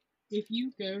if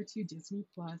you go to Disney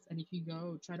Plus and if you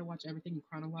go try to watch everything in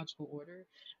chronological order,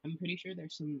 I'm pretty sure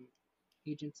there's some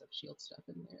Agents of Shield stuff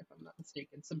in there if I'm not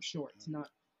mistaken. Some shorts, Mm, not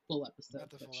full Not episodes,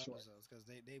 the but full short. episodes because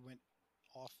they went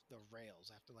off the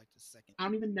rails after like the second. I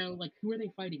don't even know like who are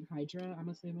they fighting? Hydra, I'm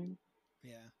assuming.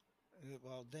 Yeah.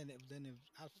 Well,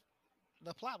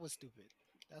 the plot was stupid.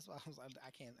 That's why I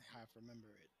can't half remember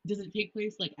it. Does it take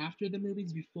place like after the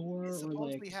movies, before, It's or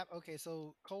like? supposedly okay.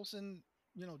 So Coulson,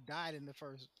 died in the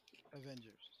first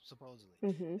Avengers supposedly,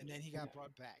 Mm-hmm. and then he got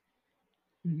brought back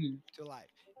Hmm. to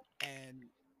life. And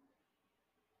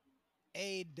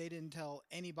they didn't tell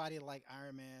anybody like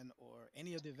Iron Man or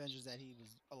any of the Avengers that he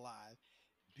was alive.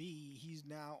 B, he's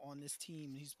now on this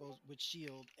team. He's supposed with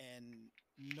Shield, and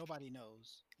nobody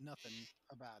knows nothing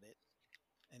about it.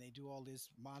 And they do all this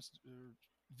monster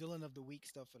villain of the week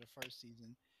stuff for the first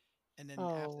season, and then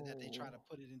after that they try to Oh.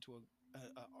 put it into a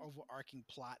overarching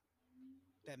plot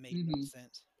that made no Hmm.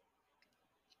 sense.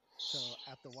 So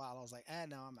after a while, I was like,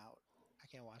 no, I'm out. I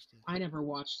can't watch this. I never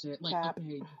watched it. Like, Cap.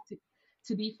 okay,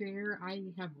 to be fair,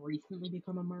 I have recently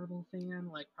become a Marvel fan,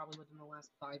 like probably within the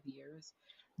last 5 years.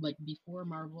 Like before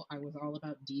Marvel, I was all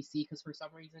about DC because for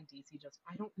some reason DC just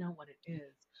I don't know what it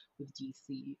is with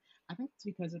DC. I think it's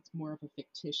because it's more of a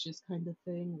fictitious kind of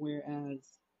thing,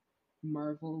 whereas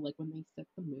Marvel, like when they set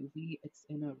the movie, it's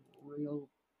in a real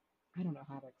I don't know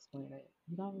how to explain it.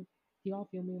 You all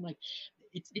feel me? Like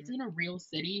it's Mhm. in a real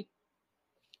city.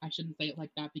 I shouldn't say it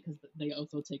like that because they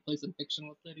also take place in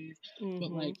fictional cities. But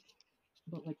Mm-hmm. like,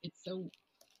 but like, it's so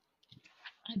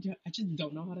I just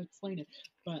don't know how to explain it.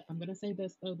 But I'm gonna say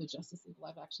this though: the Justice League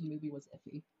live action movie was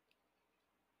iffy,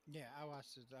 Yeah, I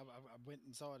watched it. I went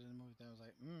and saw it in the movie. And I was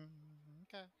like,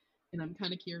 okay. and I'm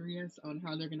kind of curious on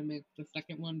how they're gonna make the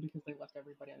second one because they left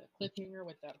everybody on a cliffhanger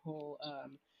with that whole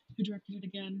who directed it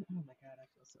again? Oh my god, I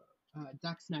feel so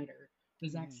Zack Snyder. The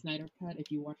Zack Hmm. Snyder cut.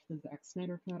 If you watch the Zack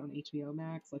Snyder cut on HBO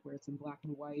Max, like where it's in black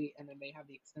and white, and then they have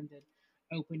the extended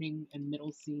opening and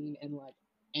middle scene and like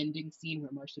ending scene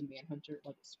where Martian Manhunter,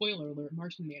 like spoiler alert,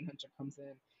 Martian Manhunter comes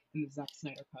in the Zack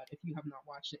Snyder cut. If you have not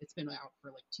watched it, it's been out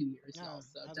for like 2 years, No, y'all.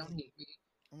 So I don't was. hate me.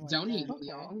 I'm like, Don't hate me, Okay.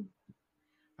 y'all.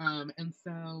 And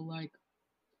so like,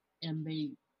 and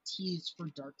they teased for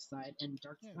Darkseid and yeah.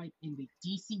 Darkseid in the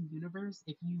DC universe.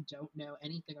 If you don't know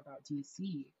anything about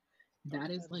DC,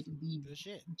 that is Darkseid like is the the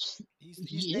shit. He's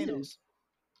he is Thanos.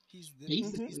 Mm-hmm. He's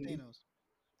basically. Thanos.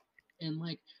 And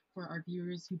like for our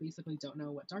viewers who basically don't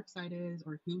know what Darkseid is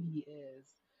or who he is,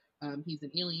 he's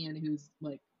an alien who's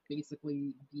like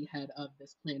basically the head of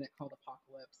this planet called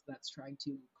Apocalypse that's trying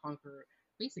to conquer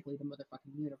basically the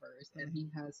motherfucking universe. And he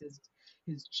has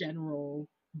his general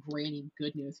Granny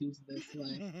Goodness, who's this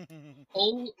like Hmm.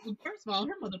 oh, first of all,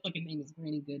 her motherfucking name is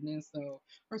Granny Goodness. So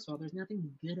first of all, there's nothing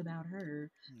good about her.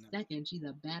 No. Second, she's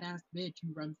a badass bitch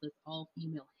who runs this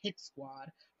all-female hit squad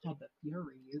called the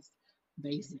Furies,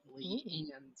 basically. Ooh.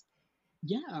 And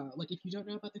yeah, like if you don't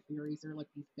know about the Furies, they're like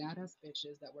these badass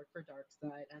bitches that work for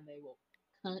Darkseid, and they will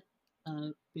cut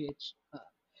a bitch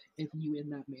up if you in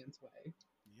that man's way.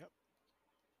 Yep,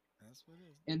 that's what it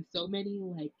is. And so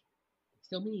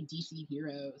many DC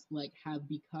heroes like have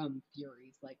become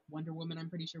Furies. Like Wonder Woman, I'm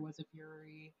pretty sure was a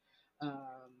Fury.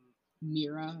 Um,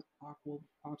 Mira,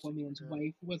 Aquaman's Supergirl.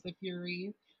 wife, was a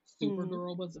Fury. Mm-hmm.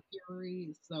 Supergirl was a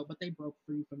Fury. So, but they broke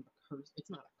free from the curse. It's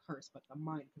not a curse, but the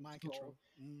mind Mind control.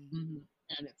 control. Mm.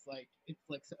 And it's like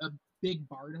a Big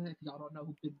Barda. If y'all don't know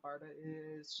who Big Barda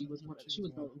is, She she was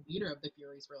was the one. leader of the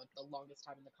Furies for like the longest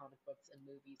time in the comic books and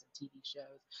movies and TV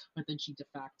shows. But then she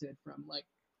defected from like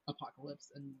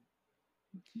Apocalypse and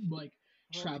like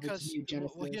Well, traveled to because New here's the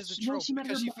Genesis. Well, trope. she met her.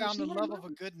 Because she found She the met her love of a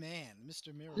mom. good man,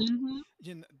 Mr. Miracle.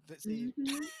 Hmm. That's the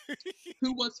Hmm.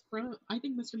 Who was from? I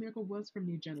think Mr. Miracle was from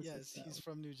New Genesis, yes, he's though.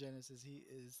 from New Genesis. He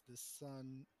is the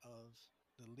son of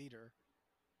the leader,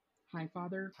 Hi,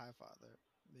 Father. High Father.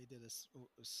 They did a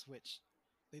switch.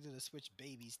 They did a switch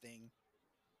babies thing.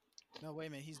 No, wait a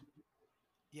minute. He's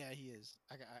yeah, he is.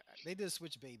 They did a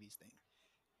switch babies thing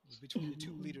between the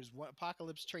two Hmm. leaders. One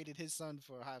Apocalypse traded his son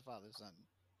for High Father's son.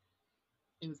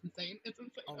 It was insane. It's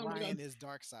insane. Oh my god. Orion is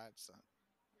Darkseid's son.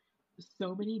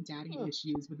 So many daddy Hmm.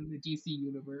 issues within the DC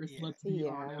universe. Yeah. Let's be Yeah.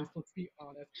 honest. Let's be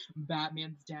honest.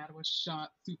 Batman's dad was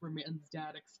shot. Superman's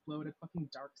dad exploded. Fucking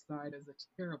Darkseid is a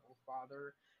terrible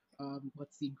father.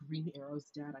 Let's see. Green Arrow's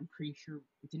dad. I'm pretty sure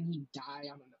didn't he die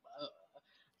on an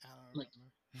I don't like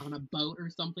remember. on a boat or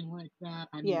something like that?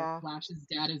 I mean, Yeah. Flash's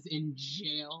dad is in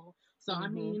jail. So I Mhm.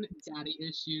 mean, daddy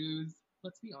issues.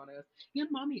 Let's be honest. And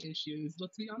mommy issues.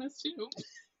 Let's be honest too.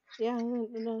 Yeah,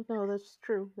 no, that's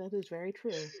true. That is very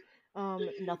true.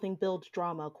 Nothing builds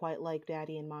drama quite like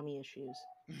daddy and mommy issues.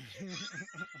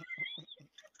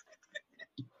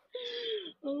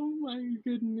 Oh my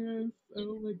goodness.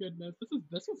 Oh my goodness.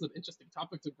 This was an interesting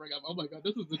topic to bring up. Oh my god,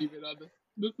 this isn't even on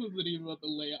this isn't even on the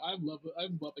layout. I'm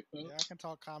loving Yeah, I this. can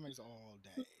talk comics all day.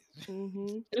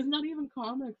 Mhm. It's not even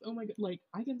comics. Oh my god, like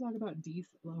I can talk about DC.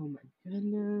 Oh my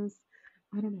goodness.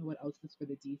 I don't know what else is for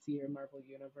the DC or Marvel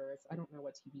universe. I don't know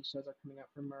what TV shows are coming out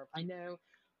for Marvel. I know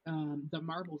the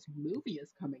Marvels movie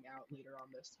is coming out later on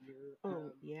this year.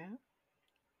 Oh, yeah.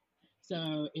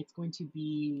 So it's going to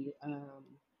be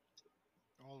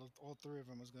All three of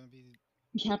them was going to be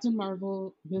Captain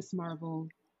Marvel, Miss Marvel,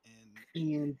 in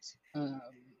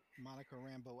and Monica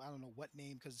Rambeau. I don't know what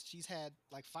name because she's had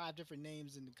like five different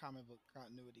names in the comic book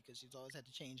continuity because she's always had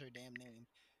to change her damn name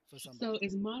for so somebody.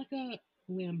 is Monica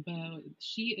Lambeau.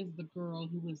 She is the girl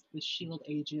who was the Shield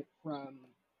agent from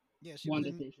Yeah,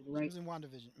 WandaVision, she right? was in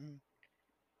WandaVision. And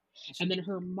And then she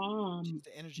her she mom has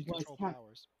the energy was control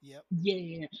powers. Yep. yeah,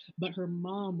 yeah, yeah, but her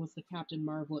mom was the Captain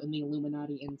Marvel in the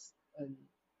Illuminati and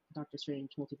Doctor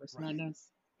Strange Multiverse Right.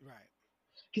 Madness. Right.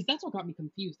 Because that's what got me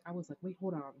confused. I was like, wait,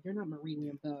 hold on, you're not Marie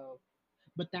Yeah. Lambeau,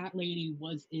 but that lady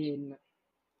was in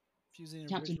She was in the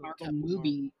Captain original Marvel Captain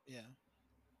Marvel. movie, Yeah.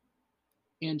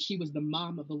 and she was the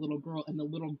mom of the little girl, and the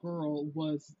little girl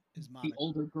was Is the Monica.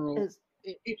 older girl. Is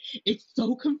It's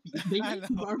so confusing. They I make know.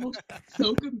 Marvel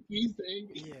so confusing.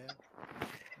 Yeah.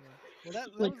 Yeah. Well,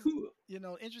 that Like was who?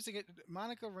 interesting.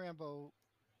 Monica Rambeau.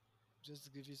 Just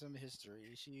to give you some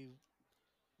history,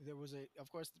 there was a of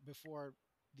course before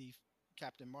the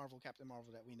Captain Marvel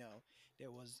that we know,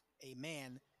 there was a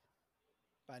man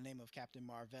by the name of Captain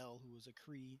Marvel who was a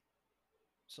Kree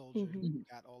soldier who mhm. Mhm,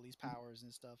 got all these powers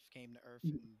and stuff, came to Earth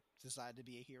mhm, and decided to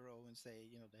be a hero and say,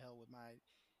 the hell with my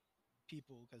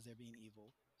people because they're being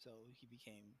evil. So he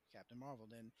became Captain Marvel.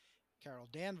 Then Carol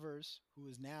Danvers, who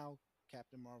is now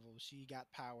Captain Marvel, she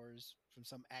got powers from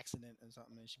some accident and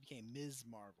something, and she became Ms.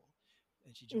 Marvel.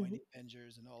 And she joined Mhm. the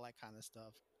Avengers and all that kind of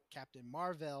stuff. Captain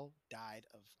Marvel died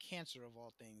of cancer of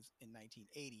all things in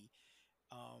 1980.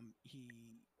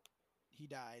 He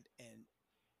died, and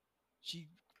she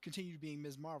continued being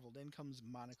Ms. Marvel. Then comes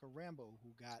Monica Rambeau,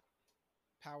 who got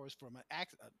powers from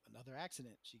another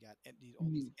accident. She got all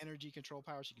these mhm, energy control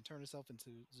powers. She can turn herself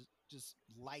into just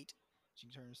light. She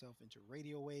can turn herself into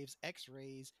radio waves, X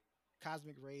rays,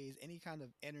 cosmic rays, any kind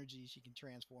of energy she can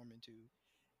transform into.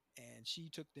 And she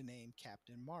took the name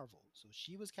Captain Marvel. So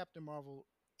she was Captain Marvel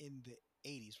in the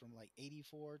 80s, from like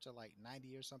 84 to like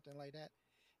 90 or something like that.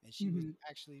 And she was mhm,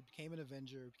 actually became an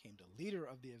Avenger, became the leader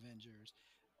of the Avengers,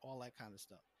 all that kind of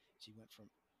stuff. She went from,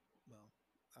 well,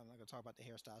 I'm not gonna talk about the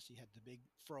hairstyle. She had the big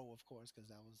fro, of course, because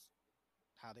that was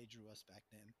how they drew us back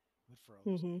then with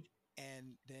fros. Mhm.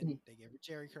 And mhm. then they gave her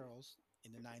Jerry curls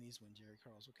in the '90s when Jerry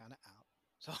curls were kind of out.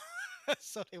 So,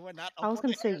 so they were not I up was on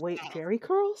gonna the say, wait, hairstyles. Jerry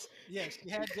curls? Yeah, she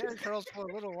had Jerry curls for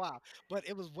a little while, but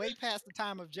it was way past the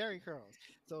time of Jerry curls.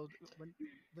 So when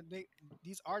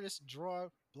these artists draw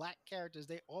black characters,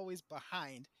 they always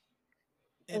behind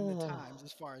in the Ugh. times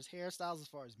as far as hairstyles, as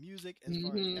far as music, as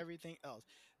far as Mhm. everything else.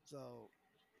 So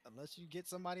unless you get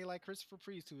somebody like Christopher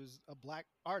Priest, who is a black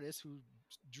artist who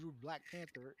drew Black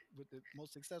Panther with the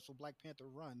most successful Black Panther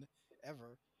run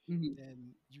ever, Mhm.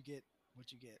 then you get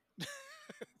what you get.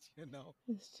 you know.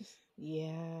 It's just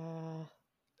yeah.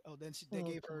 Oh, then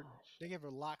Oh gosh. they gave her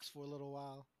locks for a little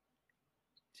while.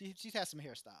 She's had some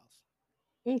hairstyles.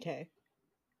 Okay.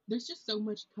 There's just so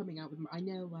much coming out with. I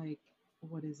know, like,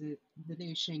 what is it? The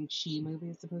new Shang-Chi movie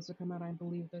is supposed to come out, I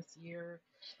believe, this year,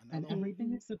 and Another one.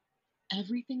 Mhm.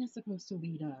 everything is supposed to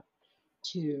lead up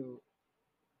to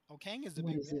Oh, Kang is the what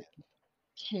big is bad. it?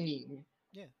 Kang.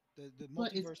 Yeah, the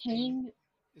But is multiverse thing Kang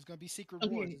is going to be Secret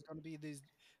Wars. okay? It's going to be these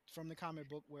from the comic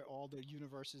book where all the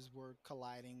universes were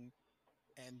colliding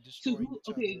and So destroying who? each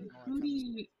other Okay, and all that who do kind of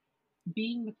stuff. you,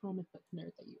 being the comic book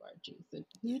nerd that you are, Jason?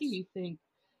 Who do Yes. you think?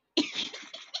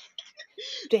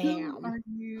 Who Damn. are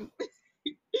you?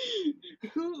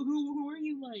 Who are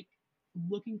you like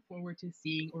looking forward to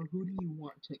seeing, or who do you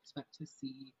want to expect to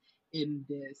see in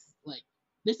this like?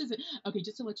 This isn't okay.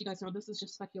 Just to let you guys know, this is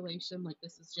just speculation. Like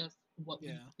this is just what we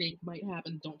Yeah, think might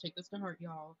happen. Don't take this to heart,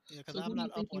 y'all. yeah, because So I'm who do not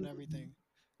you up think on you? everything.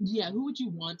 Yeah, who would you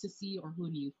want to see, or who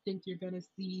do you think you're gonna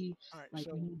see? All right, Like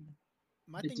we so need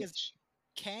my the thing is dish.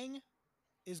 Kang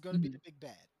is going to be Mhm. the big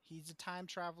bad. He's a time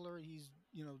traveler. He's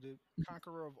the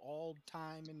conqueror of all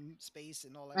time and space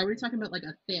and all that Are we kind of talking stuff. about like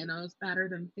a Thanos, better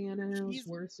than Thanos, He's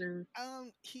worse or?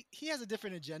 he has a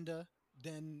different agenda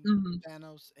than Hmm.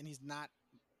 Thanos, and he's not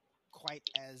quite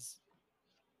as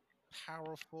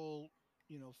powerful,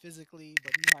 physically,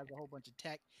 but he has a whole bunch of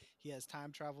tech. He has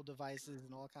time travel devices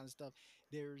and all that kind of stuff.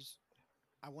 There's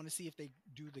I want to see if they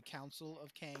do the Council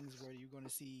of Kangs, where you're going to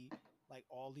see like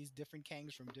all these different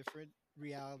Kangs from different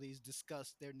realities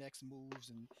discuss their next moves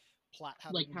and plot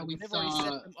how they're Like going to how do. we But they've already set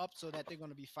saw, them up so that they're going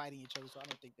to be fighting each other. So I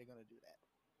don't think they're going to do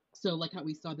that. so like how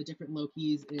we saw the different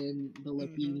Lokis in the Hmm.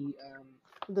 Loki.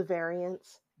 The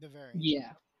variants. The variants.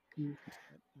 Yeah. Okay.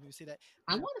 Yep, we see that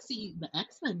I now. want to see the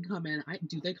X Men come in. I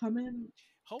do they come in?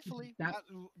 Hopefully, That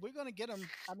we're going to get them.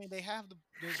 I mean, they have the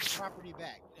property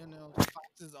back.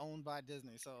 Fox is owned by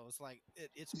Disney, so it's like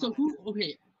it's mine. so who?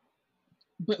 Okay,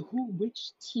 but who?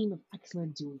 Which team of X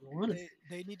Men do we want to They see?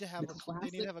 they need to The have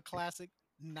classic. a classic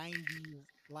 '90s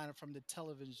lineup from the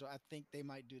television show. I think they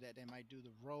might do that. They might do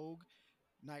the Rogue,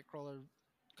 Nightcrawler,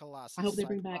 I Colossus, hope they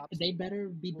bring back. Cyclops, They better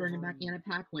be bringing back Wolverine.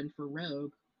 Anna Paquin for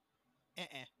Rogue.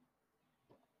 Uh-uh.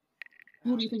 I Who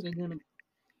do don't you think think so. they're gonna?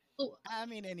 Oh, I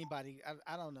mean anybody.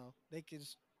 I don't know. They could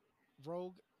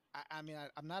Rogue. I mean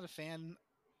I'm not a fan.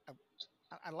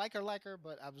 I, I like her,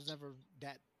 but I was never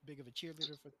that big of a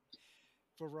cheerleader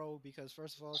for Rogue because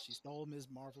first of all she stole Ms.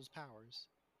 Marvel's powers.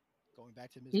 Going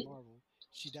back to Ms. mm, Marvel,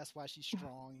 that's why she's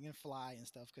strong and can fly and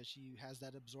stuff because she has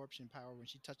that absorption power. When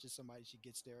she touches somebody, she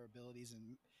gets their abilities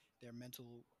and their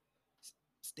mental s-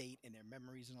 state and their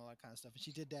memories and all that kind of stuff. And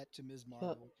she did that to Ms. Yep.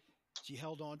 Marvel. She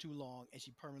held on too long and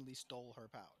she permanently stole her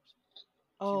powers.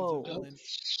 She was a Oh. oh villain.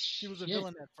 She was a shit.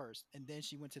 villain at first, and then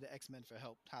she went to the X-Men for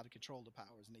help how to control the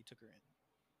powers, and they took her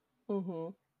in.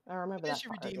 Mhm. I But remember then that she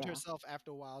part. redeemed Yeah. herself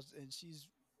after a while, and she's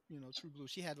true blue.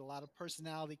 She had a lot of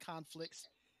personality conflicts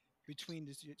between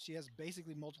this. She has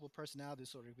basically multiple personality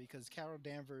disorder because Carol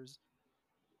Danvers'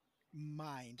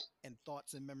 mind and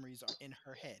thoughts and memories are in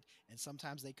her head, and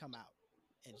sometimes they come out,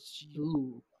 and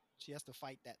Ooh, she has to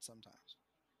fight that sometimes.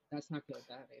 that's not good.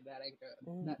 That ain't good.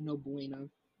 Mm. That no bueno.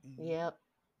 Hmm. Yep.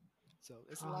 So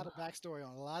it's a lot Um. of backstory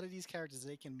on a lot of these characters.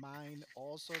 They can mine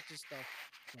all sorts of stuff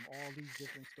from all these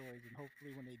different stories, and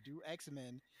hopefully, when they do X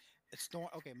Men, it's Storm.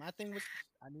 Okay, my thing was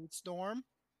I need Storm.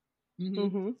 Mm-hmm.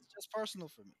 Mhm. It's just personal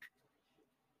for me.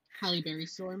 Halle Berry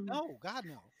Storm. No, God,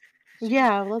 no. She was.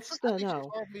 Yeah. Let's I think she's no.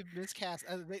 horribly miscast.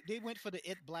 They went for the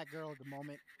it black girl at the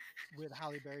moment with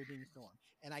Halle Berry being Storm,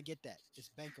 and I get that. It's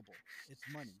bankable. It's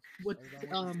money. What's Everybody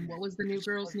wants to see what it. was the But new she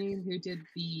girl's wasn't. name who did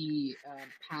the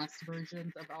past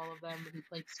versions of all of them who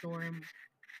played Storm?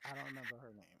 I don't remember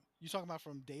her name. You talking about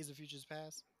from Days of Futures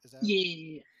Past? Is that?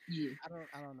 Yeah, yeah.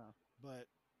 I don't know. But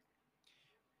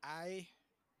I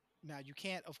now you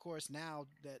can't, of course, now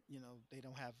that they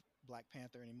don't have Black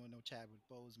Panther anymore, no Chadwick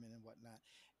Boseman and whatnot,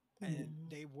 and Mhm.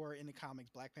 they were in the comics.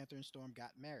 Black Panther and Storm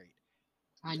got married.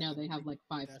 I That know I they have think like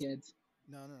five that's kids.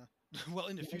 no, no, no. Well,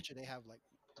 in the Yeah. future they have like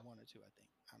one or two, I think.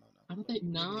 I don't know, I thought but they maybe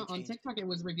they nah on changed it. TikTok it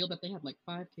was revealed that they had like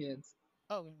five kids.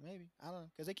 Oh, maybe I don't know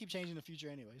because they keep changing the future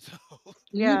anyway. So,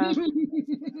 Yeah.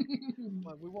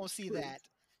 but we won't see True. that.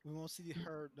 We won't see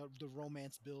the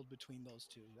romance build between those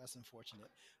two. That's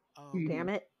unfortunate. Mhm. Damn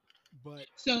it. But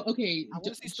So okay, I want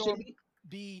to see should Storm we?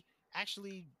 be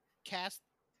actually cast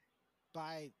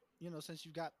by since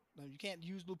you can't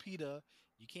use Lupita,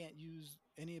 you can't use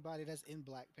anybody that's in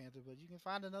Black Panther, but you can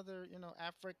find another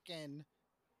African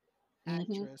Hmm.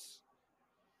 actress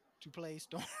to play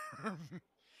Storm.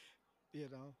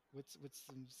 With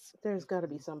There's with got to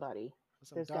be some somebody. with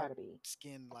some There's got dark to be.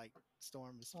 skin like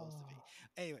Storm is supposed to be. Oh.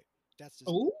 Anyway, that's just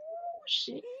me. Oh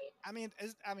shit! I mean,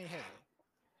 hey,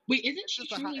 Wait, isn't she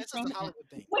truly it's just a from? Hollywood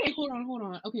thing. Wait, hold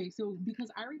on. Okay, so because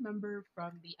I remember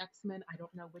from the X Men, I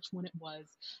don't know which one it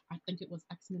was. I think it was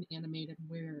X Men animated,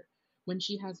 where when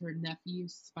she has her nephew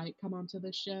Spike come onto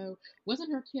the show,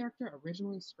 wasn't her character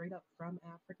originally straight up from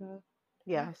Africa?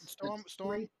 Yes. Like straight,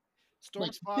 like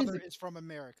Storm's father physically. is from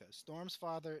America. Storm's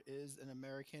father is an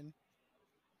American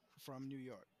from New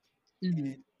York Hmm.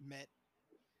 and met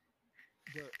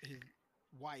his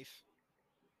wife,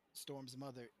 Storm's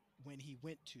mother, when he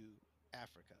went to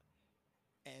Africa.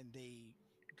 And they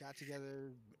got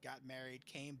together, got married,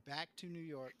 came back to New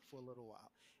York for a little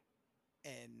while,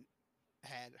 and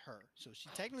had her. So she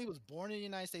technically was born in the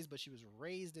United States, but she was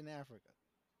raised in Africa.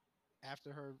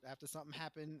 After something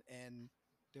happened and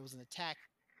there was an attack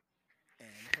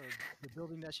and the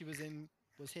building that she was in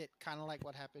was hit, kind of like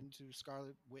what happened to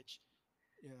Scarlet Witch,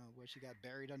 where she got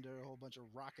buried under a whole bunch of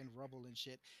rock and rubble and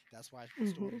shit. That's why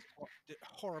Storm Hmm. was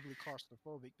horribly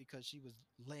claustrophobic because she was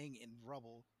laying in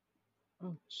rubble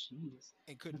Oh, jeez.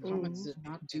 and The couldn't comics move did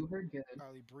not and do her good.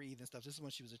 hardly breathe and stuff. This is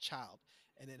when she was a child,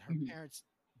 and then her Mhm. parents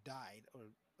died or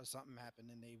something happened,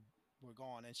 and they were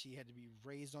gone, and she had to be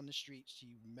raised on the street.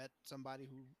 She met somebody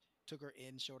who took her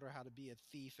in, showed her how to be a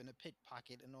thief and a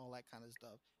pickpocket and all that kind of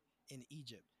stuff in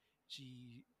Egypt.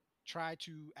 She tried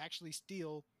to actually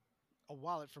steal a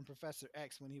wallet from Professor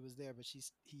X when he was there, but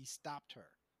he stopped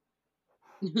her.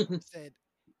 He said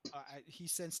he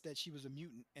sensed that she was a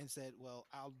mutant and said, "Well,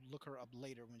 I'll look her up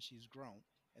later when she's grown,"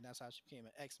 and that's how she became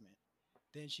an X Men.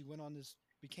 Then she went on this,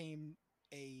 became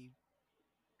a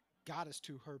goddess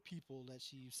to her people that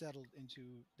she settled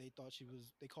into. They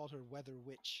called her Weather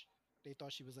Witch. They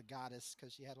thought she was a goddess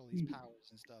because she had all these powers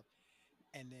and stuff.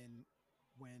 And then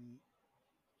when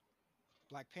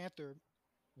Black Panther,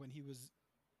 when he was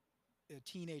a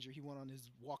teenager, he went on his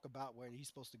walkabout where he's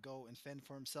supposed to go and fend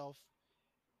for himself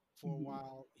for a Mhm.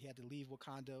 while. He had to leave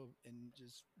Wakanda and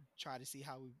just try to see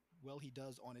how well he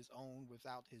does on his own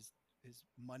without his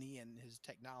money and his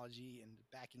technology and the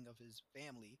backing of his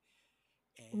family.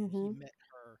 And he Hmm. met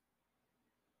her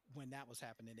when that was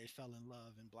happening. They fell in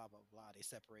love and blah blah blah. They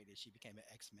separated. She became an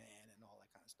X-Man and all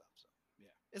that kind of stuff. So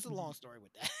yeah, it's a long story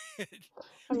with that,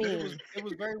 I but mean, it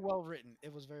was very well written.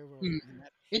 It was very well Mm. written. And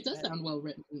It does that sound well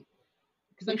written.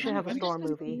 Because they should have a I'm animation just Storm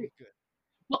kind is of movie. curious. really good.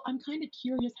 Well, I'm kind of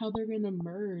curious how they're going to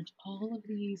merge all of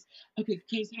these. Okay,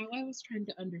 because how I was trying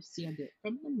to understand it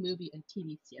from the movie and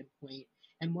TV standpoint,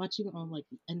 and watching all like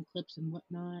the end clips and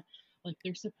whatnot, like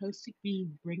they're supposed to be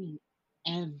bringing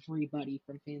everybody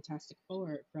from Fantastic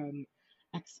Four, from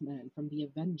X Men, from the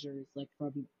Avengers, like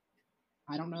from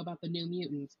I don't know about the New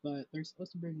Mutants, but they're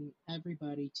supposed to bring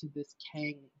everybody to this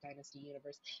Kang Dynasty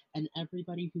universe and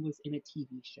everybody who was in a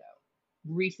TV show,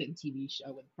 recent TV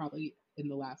show, and probably in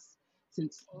the last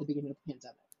since the Well, beginning of the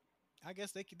pandemic. I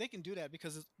guess they can do that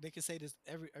because they can say this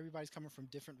everybody's coming from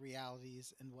different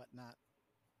realities and whatnot.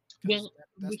 Because Well,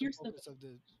 that's the here's the focus of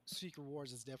the Secret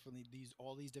Wars is definitely these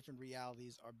all these different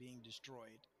realities are being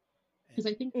destroyed. because And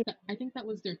I think that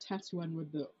was their test run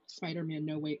with the Spider-Man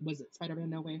No Way was it Spider-Man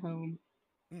No Way Home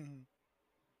mhm,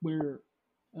 where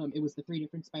it was the three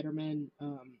different Spider-Men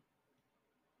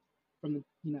from the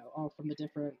all from the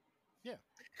different yeah,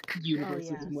 Oh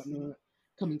universes and yes. mhm, whatnot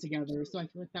coming together. So I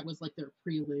feel like that was like their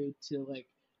prelude to like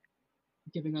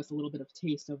giving us a little bit of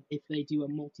taste of if they do a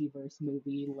multiverse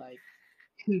movie, like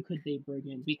who could they bring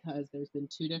in? Because there's been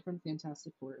two different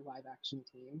Fantastic Four live action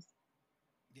teams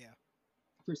yeah,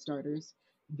 for starters.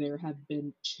 There have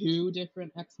been two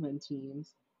different X Men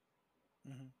teams,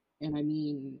 mhm. and I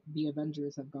mean the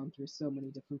Avengers have gone through so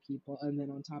many different people, and then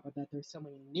on top of that, there's so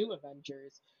many new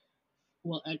Avengers.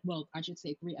 Well, I should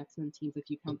say three X Men teams if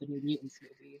you count the New Mutants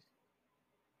movie.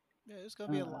 Yeah, it's gonna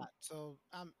be a Uh, lot. So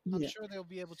I'm yeah, sure they'll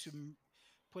be able to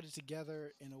put it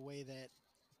together in a way that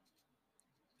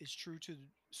is true to the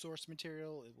source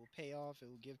material. It will pay off. It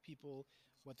will give people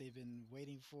what they've been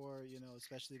waiting for.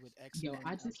 Especially with X yo, Men.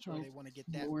 I I'm just sure hope they want to get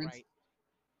that Florence right.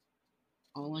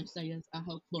 all I say is I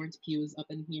hope Florence Pugh is up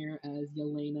in here as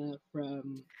Yelena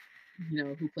from,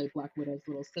 who played Black Widow's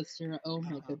little sister. Oh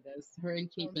my Uh-huh. goodness, her and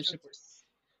Well, Kate I'm sure. Bishop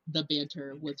the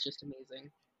banter Mhm. was just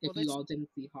amazing. If Well, you all didn't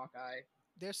see Hawkeye,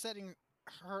 they're setting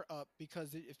her up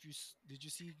because if did you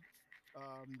see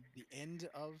the end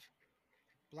of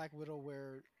Black Widow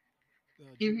where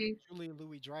hmm Julia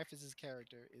Louis Dreyfus's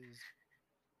character is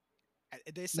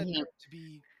they set they her have up to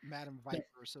be Madame the,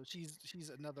 Viper, so she's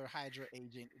another Hydra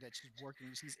agent that she's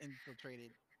working. She's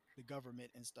infiltrated the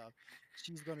government and stuff.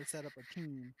 She's going to set up a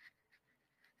team,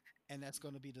 and that's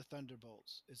going to be the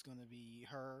Thunderbolts. It's going to be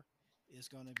her. It's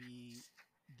going to be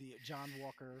the John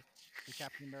Walker, the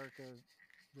Captain America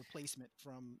replacement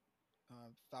from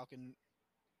Falcon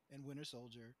and Winter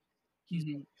Soldier. He's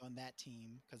going hmm to be on that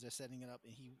team because they're setting it up,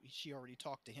 and she already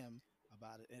talked to him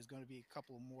about it. And there's going to be a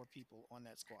couple more people on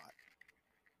that squad.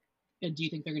 And do you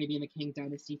think they're going to be in the King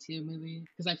Dynasty 2 movie?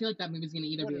 Because I feel like that movie's going to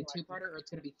either More be than a likely, two-parter or it's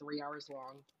going to be 3 hours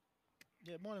long.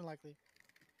 yeah, more than likely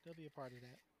they'll be a part of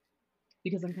that.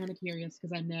 Because I'm kind of curious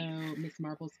because I know Miss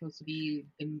Marvel's supposed to be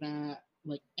in that.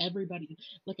 Like everybody,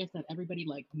 like I said, everybody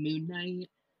like Moon Knight.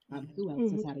 Hmm. Who else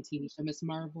has Hmm. had a TV show? Miss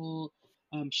Marvel,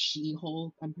 She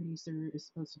Hulk. I'm pretty sure is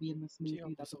supposed to be in this She movie.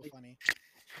 Hulk was That's what so they. funny,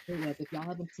 It was. If y'all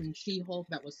haven't seen She Hulk,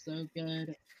 that was so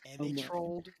good. and Oh they my,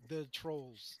 trolled the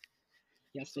trolls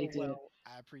yes, they so did. well.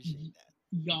 I appreciate Y- that.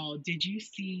 y'all, did you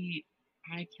see?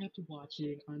 I kept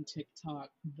watching on TikTok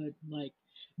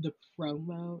the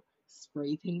promo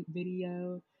spray paint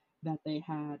video. that they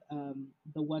had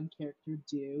the one character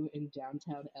do in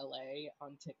downtown LA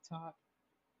on TikTok.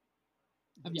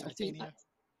 Have y'all seen Titania. that?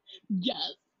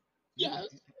 Yes, Yeah.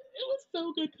 yes. It was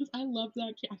so good because I love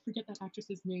that. I forget that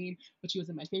actress's name, but she was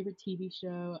in my favorite TV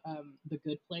show, The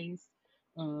Good Place.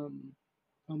 Um,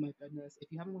 oh my goodness!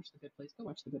 If you haven't watched The Good Place, go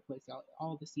watch The Good Place.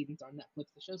 All the seasons are on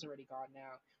Netflix. The show's already gone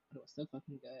now, but it was so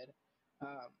fucking good.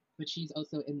 But she's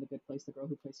also in The Good Place, the girl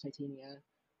who plays Titania.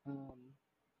 Um,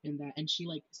 in that, and she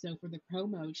like so for the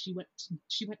promo, she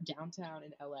went downtown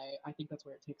in LA. I think that's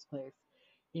where it takes place.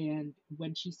 And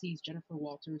when she sees Jennifer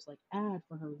Walters like ad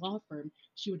for her law firm,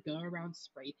 she would go around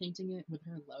spray painting it with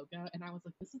her logo. And I was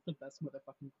like, this is the best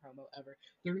motherfucking promo ever.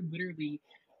 They're literally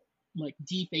like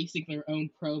defacing their own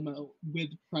promo with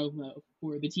promo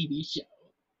for the TV show.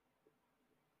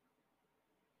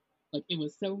 Like it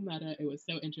was so meta, it was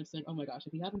so interesting. Oh my gosh,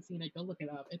 if you haven't seen it, go look it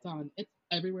up. It's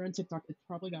everywhere on TikTok. It's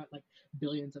probably got like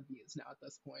billions of views now at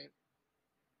this point.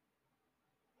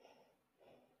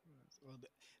 Well,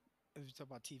 if you talk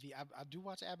about TV, I do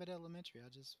watch Abbott Elementary. I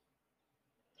just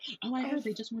Oh, I heard I've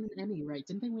they just won an Emmy, right?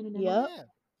 Didn't they win an oh Emmy? Yep.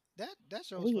 yeah, that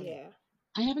show Oh is funny. yeah.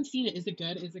 I haven't seen it. Is it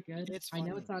good? Is it good? It's I know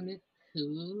funny. it's on it.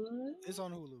 Hulu. It's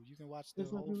on Hulu. You can watch the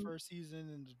Is on whole Hulu. first season,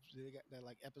 and they got that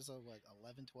like episode what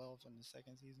 11, 12 on the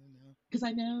second season now. Because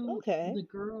I know Okay. the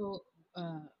girl,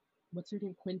 uh, what's her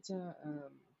name?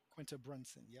 Quinta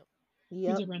Brunson. Yep.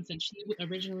 Yep. Quinta Brunson. She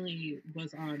originally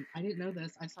was on. I didn't know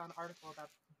this. I saw an article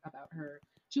about her.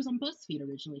 She was on BuzzFeed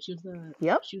originally.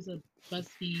 Yep. She was a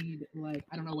BuzzFeed like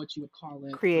I don't know what you would call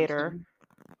it Creator. person,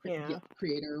 yeah, Yeah.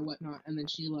 creator or whatnot. And then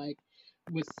she like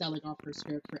was selling off her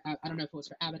script for I don't know if it was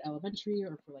for Abbott Elementary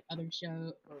or for like other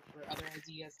show or for other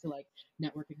ideas to like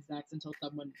network execs until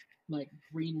someone like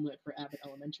greenlit for Abbott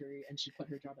Elementary and she quit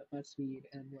her job at BuzzFeed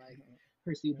and like Mhm.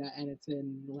 pursued Yep. that and it's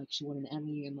been like she won an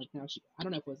Emmy and like now she I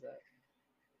don't know if it was a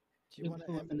She if won an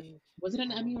it was an Emmy. was it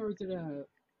an Emmy Um, or was it a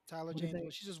Tyler what did James. they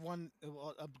Well, she just won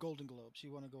a Golden Globe. She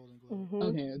won a Golden Globe. Mhm.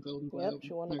 okay a Golden Yep. Globe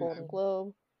She won a okay Golden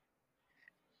Globe.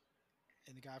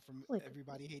 And the guy from Like,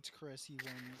 Everybody Hates Chris, he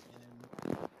won,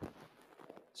 and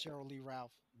Cheryl Lee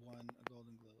Ralph won a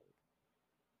Golden Globe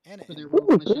and an for their Emmy. roles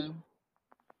on the show.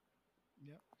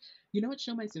 Yep. You know what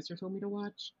show my sister told me to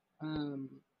watch? Um,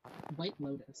 White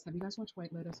Lotus. Have you guys watched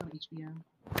White Lotus on HBO?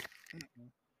 Mm-mm.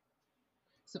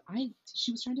 So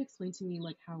she was trying to explain to me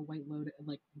like how White Lotus,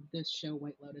 like this show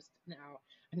White Lotus is now.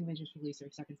 I think they just released their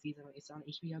second season. It's on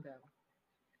HBO Go.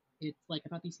 It's like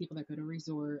about these people that go to a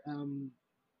resort. Oh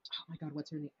my God,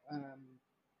 what's her name?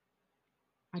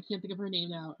 I can't think of her name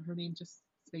now. Her name just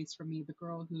spaced from me. The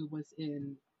girl who was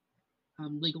in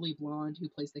Legally Blonde, who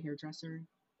plays the hairdresser,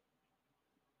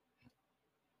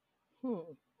 hmm.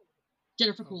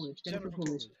 Jennifer Oh, Coolidge. Jennifer Jennifer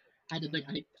Coolidge. Coolidge. I did like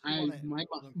Hmm. She won a Golden my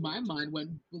Globe too. mind went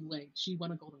like she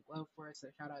won a Golden Globe for it. So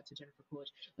shout out to Jennifer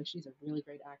Coolidge. Like she's a really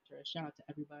great actress. Shout out to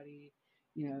everybody.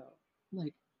 You know,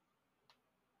 like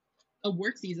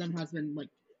award season has been like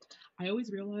I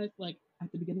always realize like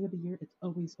at the beginning of the year it's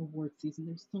always award season.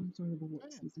 There's some sort of award Oh,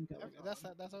 yeah. season going That's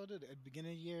on. that's how it is. At the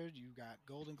beginning of the year, you got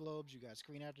Golden Globes, you got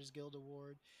Screen Actors Guild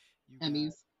Award, you got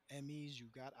Emmys, Emmys, you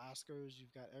got Oscars,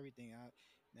 you've got everything out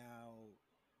now.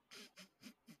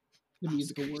 the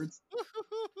music Oscars. awards.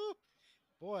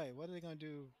 Boy, what are they gonna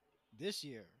do this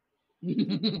year?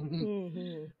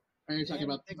 Mhm. Are you talking Damn,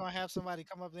 about if they're gonna have somebody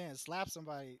come up there and slap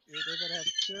somebody, they better have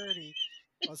security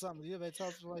or something. You better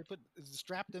tell somebody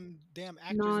strap them damn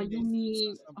actors nah, in their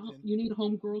seats or something. you need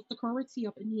homegirl security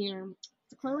up in here. Yeah,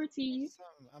 Security.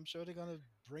 something. I'm sure they're gonna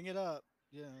bring it up.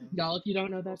 Yeah, Y'all, if you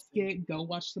don't know that post it. skit, go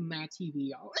watch some Mad TV,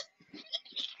 y'all.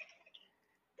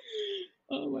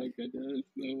 Oh my goodness.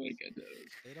 Oh my goodness.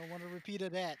 They don't want a repeat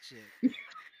of that shit.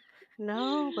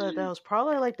 No, but that was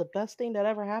probably like the best thing that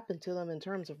ever happened to them in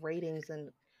terms of ratings and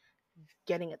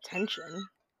getting attention.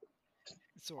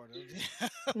 Sort of, Yeah.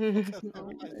 because Oh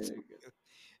my goodness.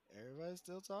 everybody's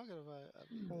still talking about it.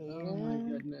 I mean, Oh my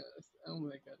goodness. Oh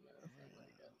my goodness. Oh my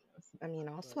yeah, goodness. I mean,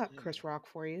 I'll but slap you Chris know. Rock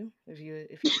for you if you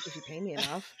pay me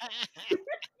enough.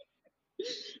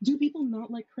 Do people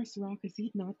not like Chris Rock? Is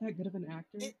he not that good of an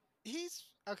actor? it, he's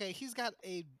okay. He's got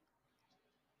a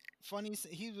funny.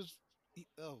 He was.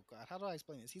 Oh God, how do I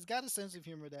explain this? He's got a sense of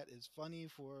humor that is funny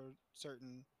for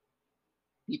certain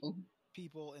People.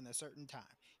 people in a certain time.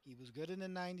 He was good in the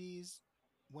 '90s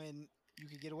when you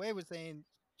could get away with saying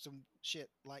some shit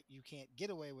like you can't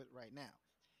get away with right now.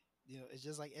 It's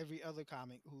just like every other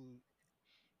comic who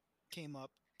came up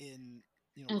in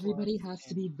Everybody clubs has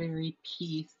to and be very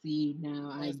PC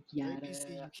now. I yes, very get PC.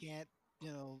 it. You can't you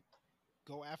know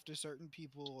go after certain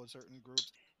people or certain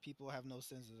groups. People have no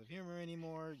sense of humor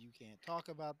anymore. You can't talk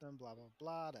about them. Blah blah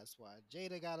blah. That's why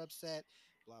Jada got upset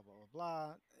blah blah blah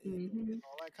blah, Hmm. and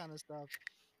all that kind of stuff.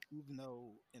 Even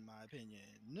though, in my opinion,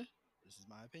 this is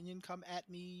my opinion, come at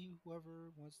me,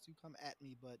 whoever wants to come at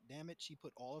me, but damn it, she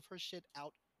put all of her shit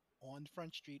out on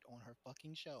Front Street on her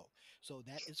fucking show. So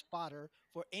that is fodder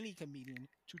for any comedian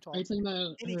to Are talk you talking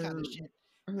about any kind of shit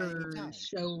at any her time.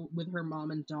 show with her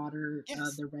mom and daughter,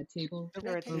 Yes, the Red Table, the The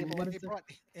red red or table, table. what and is they the brought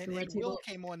the Red and Will Table?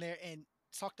 came on there and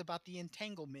talked about the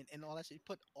entanglement and all that shit.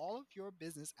 Put all of your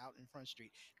business out in Front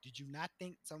Street. Did you not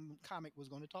think some comic was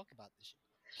going to talk about this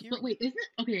shit? But Period. wait, isn't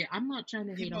okay? I'm not trying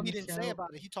to hate Even though on he the didn't say show,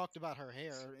 about it, he talked about her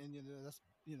hair, and that's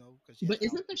because she but has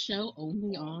isn't album the show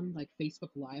only long. on like Facebook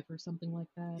Live or something like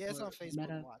that, Yeah, it's on or Facebook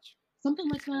Meta, Watch. something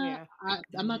like that? Yeah.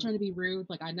 I'm not Hmm. trying to be rude.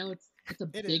 Like I know it's a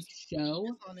It big is. show,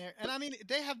 It's on there, and but I mean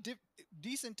they have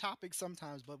decent topics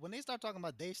sometimes, but when they start talking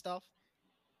about their stuff,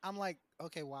 I'm like,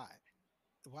 okay, why?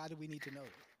 Why do we need to know?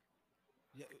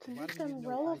 Yeah, To why do make we need to them know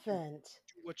why you relevant.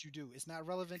 do what you do? It's not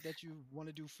relevant that you want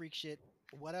to do freak shit,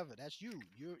 whatever. That's you.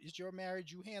 It's your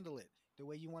marriage. You handle it the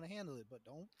way you want to handle it, but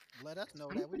don't let us know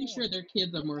I'm that we pretty don't want sure to their do it.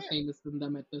 kids are We don't more care. famous than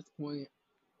them at this point.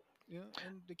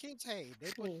 And the kids, hey,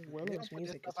 Well, they Willow's don't put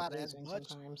this music stuff is out as amazing much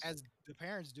sometimes. as the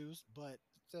parents do, but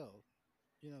still,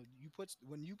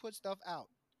 when you put stuff out,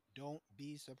 don't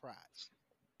be surprised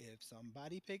if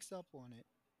somebody picks up on it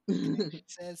and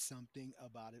says something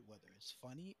about it, whether it's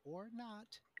funny or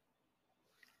not.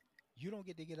 You don't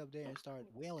get to get up there and start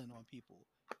wailing on people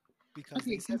because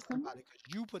Okay, they can said something someone about it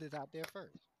because you put it out there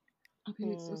first.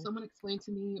 Okay, so Mm. someone explain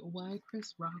to me why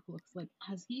Chris Rock looks like,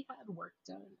 has he had work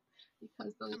done?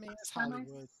 Because the I mean, it's last time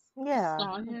Hollywood. Yeah.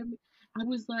 saw him, I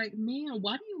was like, man,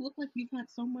 why do you look like you've had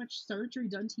so much surgery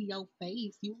done to your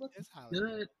face? You look It's Hollywood.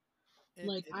 good.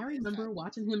 Like I It's got remember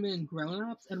watching him in Grown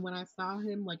Ups, and when I saw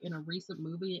him like in a recent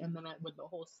movie, and then with the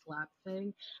whole slap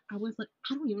thing, I was like,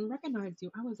 I don't even recognize you.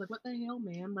 I was like, what the hell,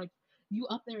 man? Like you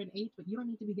up there in age, but you don't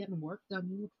need to be getting work done.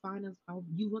 You look fine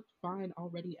you look fine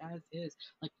already as is.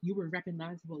 Like you were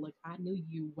recognizable. Like I knew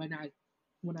you when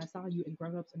I saw you in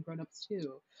Grown Ups and Grown Ups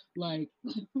too. Like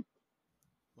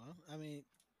well. I mean,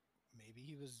 maybe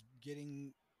he was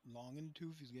getting long in the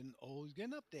tooth. He's getting old. He's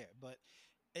getting up there. But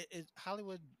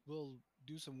Hollywood will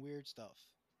do some weird stuff.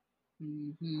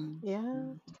 hmm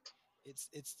Yeah.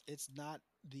 It's not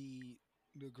the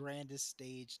grandest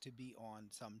stage to be on.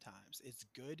 Sometimes it's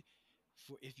good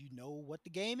for if you know what the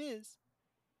game is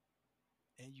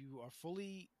and you are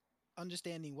fully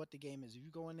understanding what the game is. If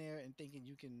you go in there and thinking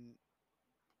you can,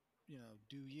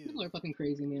 do people you, are fucking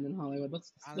crazy, man, in Hollywood.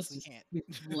 Let's honestly just can't. be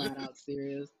flat out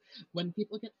serious. When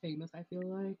people get famous, I feel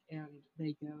like, and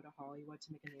they go to Hollywood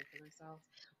to make a name for themselves,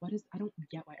 I don't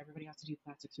get why everybody has to do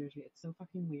plastic surgery. It's so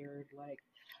fucking weird. Like,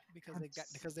 I'm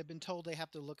Because they've been told they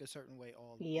have to look a certain way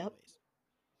all Yep. always.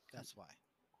 That's why.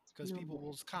 Because no people way.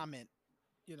 will comment.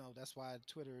 That's why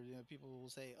Twitter. People will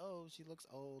say, "Oh, she looks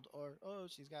old," or "Oh,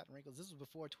 she's got wrinkles." This was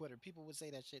before Twitter. People would say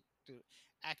that shit to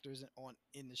actors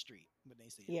in the street when they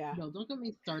see them. Yeah. No, don't get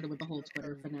me started with the whole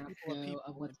Twitter Because people are finasco of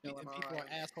people, what's going and people on. are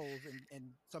assholes,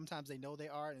 and sometimes they know they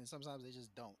are, and sometimes they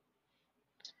just don't.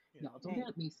 You No, know. don't And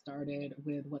get me started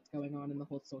with what's going on in the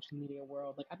whole social media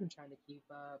world. Like, I've been trying to keep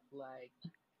up, like,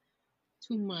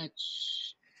 too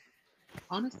much.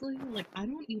 Honestly, like I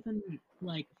don't even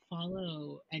like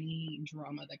follow any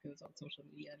drama that goes on social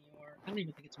media anymore. I don't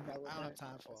even think it's I don't relevant have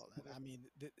time at for this all that. point, I mean,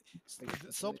 the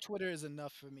basically. soap Twitter is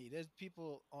enough for me. There's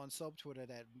people on soap Twitter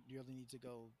that really need to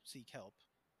go seek help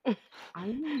I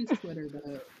only use Twitter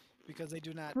though because they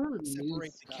do not for news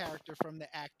separate the stuff. character from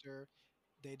the actor.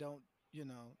 They don't,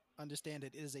 understand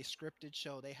it is a scripted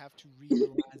show. They have to read the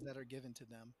lines that are given to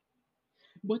them.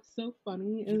 What's so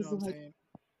funny You know is what I'm like saying?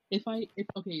 if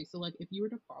okay, so like if you were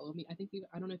to follow me, I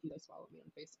don't know if you guys follow me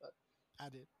on Facebook, I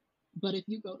did. but if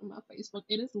you go to my Facebook,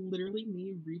 it is literally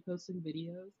me reposting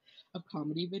videos of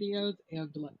comedy videos and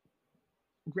like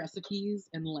recipes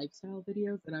and lifestyle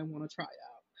videos that I want to try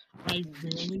out. I Hmm.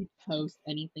 rarely post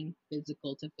anything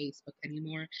physical to Facebook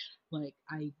anymore. Like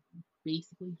I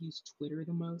basically use Twitter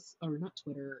the most, or not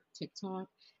Twitter, TikTok,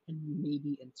 and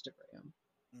maybe Instagram.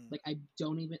 Mm. Like I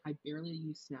barely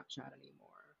use Snapchat anymore.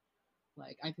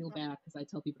 Like I feel Well, bad because I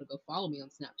tell people to go follow me on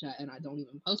Snapchat and I don't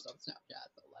even post on Snapchat.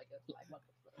 So like it's like what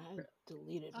the I crap.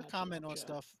 deleted I my comment on Snapchat.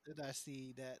 stuff that I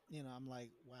see that, I'm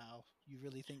like, wow, you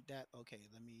really think that? Okay,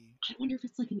 let me. I wonder if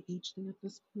it's like an age thing at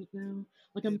this point now.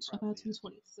 Like It about probably to be is.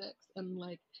 26 and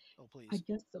like Oh, I please.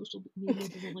 guess social media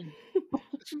doesn't like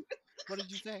What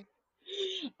did you say?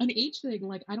 an age thing.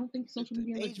 Like I don't think social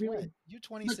media like Age really what? You're like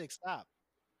 26. Stop.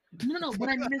 no. What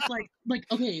I mean is like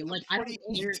okay, I'm like I don't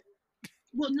care. 48.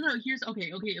 Well, no. Here's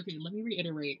okay. Let me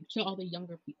reiterate to all the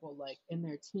younger people like in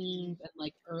their Mhm. teens and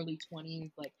like early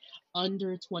 20s, like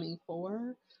under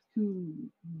 24. who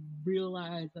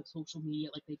realize that social media,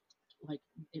 like they, like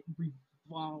it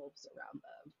revolves around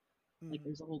them. Like Hmm.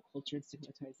 there's a whole culture and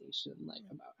stigmatization like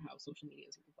about how social media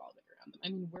is revolving around them. I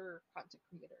mean, we're content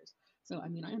creators, so I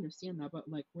mean, I understand that, but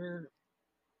like we're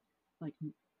like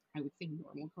I would say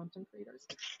normal content creators,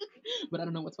 but I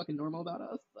don't know what's fucking normal about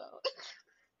us. So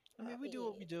I mean, we do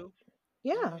what we do. I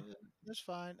Yeah. mean, that's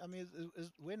fine. I mean,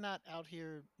 we're not out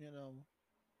here,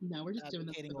 no, we're just doing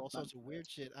this for advocating the all fun sorts of of it. weird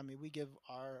shit. I mean, we give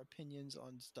our opinions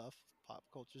on stuff, pop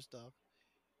culture stuff,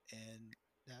 and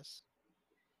that's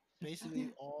basically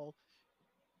all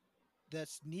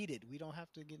that's needed. We don't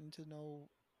have to get into no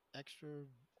extra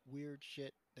weird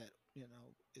shit that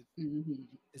Hmm.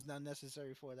 is not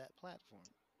necessary for that platform.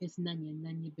 It's none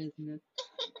your business.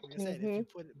 Like I said, if Hmm. you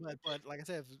put it, but like I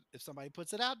said, if somebody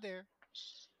puts it out there,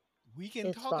 we can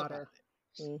It's talk about fodder.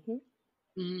 it. Hmm.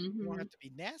 We don't Hmm. have to be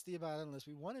nasty about it unless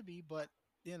we want to be, but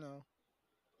you know,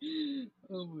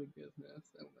 Oh my goodness.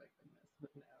 Oh my goodness. But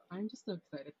no, I'm just so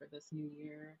excited for this new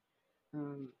year.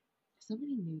 Um, so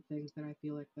many new things that I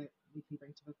feel like that we can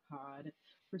bring to the pod.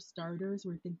 For starters,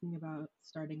 we're thinking about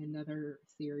starting another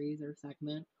series or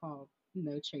segment called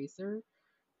No Chaser.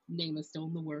 Name is still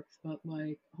in the works, but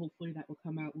like hopefully that will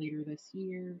come out later this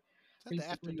year. is that the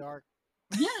after Basically, dark?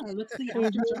 yeah, that's the after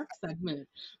Hmm. dark segment.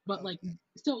 But like, Okay.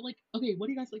 so like, okay, what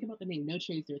do you guys think about the name No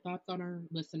Chaser? Thoughts on our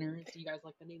listeners? Do you guys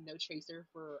like the name No Chaser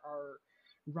for our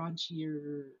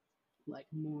raunchier, like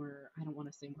more? I don't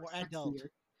want to say more More adult. sexier.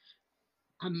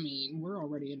 I mean, we're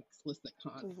already an explicit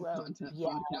Well, content yeah,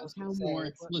 I podcast. was gonna How more say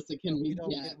explicit But can we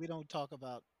get? we don't talk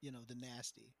about the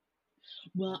nasty.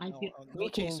 Well, I feel On No we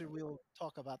can. Chaser, we'll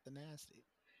talk about the nasty.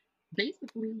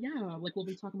 basically, yeah, like we'll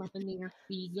be talking about the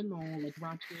nasty, like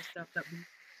raunchier stuff that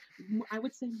we I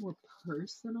would say more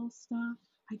personal stuff,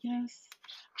 I guess.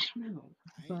 I don't know,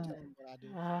 I ain't but telling what I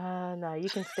do. No, you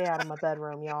can stay out of my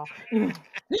bedroom, y'all.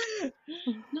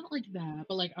 not like that,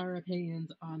 but like our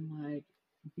opinions on like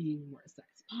being more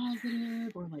sex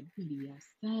positive or like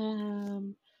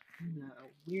BDSM,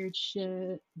 weird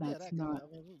shit Yeah, that's that kind not, of.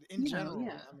 I mean, in yeah, general,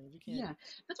 I mean, we can't. yeah.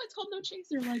 That's why it's called No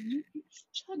Chaser. Like you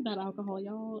chug that alcohol,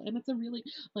 y'all, and it's a really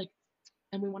like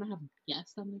and we want to have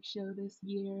guests on the show this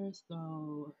year.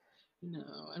 So,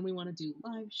 and we want to do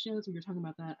live shows. We were talking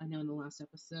about that, I know, in the last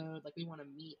episode. Like, we want to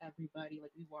meet everybody.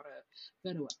 Like, we want to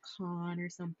go to a con or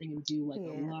something and do like a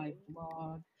Yeah. live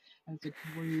vlog as a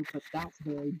group. But that's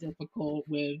very difficult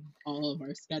with all of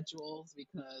our schedules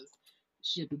because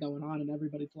shit be going on in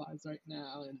everybody's lives right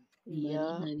now and money,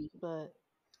 Yeah, honey. but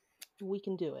we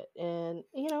can do it. And,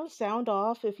 sound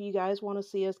off if you guys want to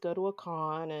see us go to a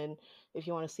con and if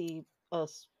you want to see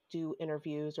us do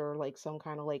interviews or like some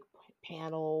kind of like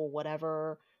panel,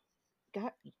 whatever.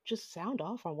 Got just sound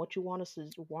off on what you want us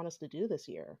to do this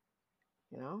year,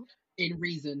 you know? In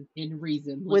reason.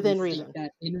 Let me Within state reason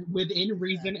that in within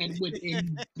reason and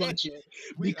within budget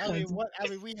I mean, because what? I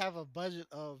mean, we have a budget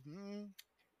of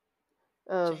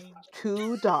of change.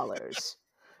 $2.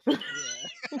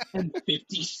 Yeah. and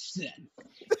 50 cents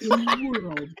in a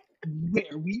world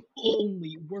where we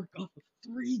only work off of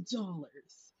 $3.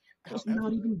 That's not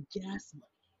However, even gas money.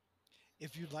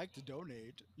 if you'd like to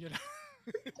donate, you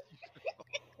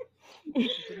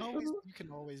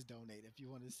can always donate if you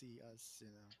want to see us.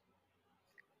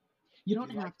 You If you don't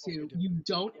like have what we're to. doing, You you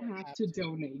don't don't have have to to.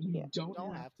 donate. You Yeah, You don't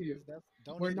don't have have to. to. That's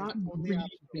We're donating is not totally greedy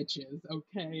optional. bitches,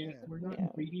 okay? Yeah. We're not yeah.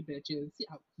 greedy bitches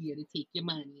out here to take your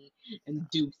money and Nah,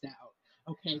 deuce out.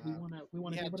 Okay, we nah. wanna We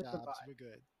be have able to jobs. provide. We're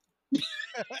good.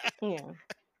 Yeah.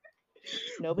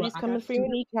 But Nobody's I coming got for your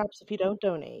student kneecaps if you don't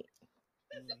donate.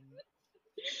 Mhm.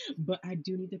 but I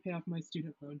do need to pay off my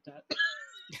student loan debt.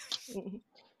 Mhm.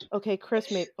 Okay,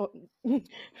 Chris may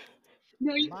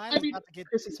No, Mine I is mean, about to get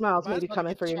Chrissy Smiles may mine's be about to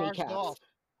coming get for your charged kneecaps. off.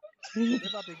 They're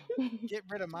about to get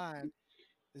rid of mine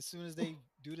as soon as they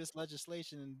do this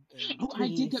legislation and oh, I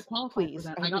did get Please, qualified for please,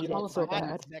 that. I I got need it so qualified for bite that.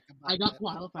 bad. his neck I about got that.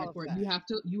 I'll qualified for it. qualify.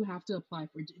 You have to apply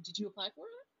for it. Did you apply for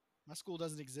My school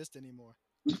doesn't exist anymore.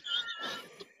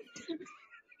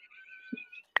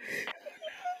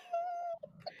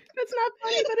 That's not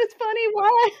funny, but it's funny.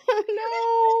 Why?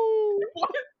 No.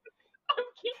 it? I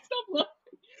can't stop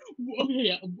laughing. Okay,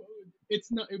 yeah,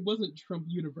 it's not. It wasn't Trump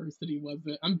University, was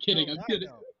it? I'm No, kidding. I'm God kidding.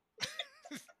 no.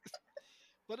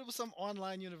 But it was some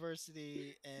online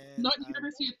university, and Not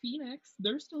University of Phoenix.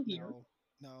 They're still here.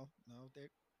 no, no. They're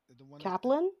the one that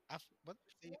Kaplan? what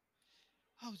they,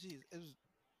 oh geez, it was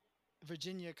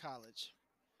Virginia College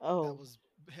that Oh, was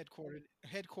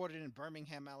headquartered in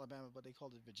Birmingham, Alabama, but they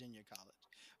called it Virginia College.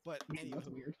 But That's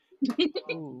anywho, weird.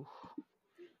 um, ooh.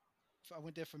 I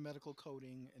went there for medical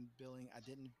coding and billing. I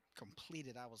didn't complete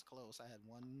it. I was close. I had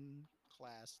one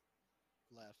class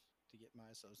left to get my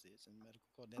associates in medical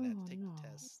code. Then I had to Oh take the no.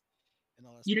 tests and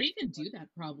all that You know, stuff. you can But do that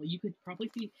probably. You could probably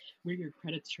see where your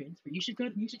credits transfer. You should go.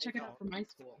 You should they check it out don't. for my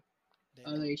school. They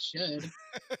Oh, don't. they should.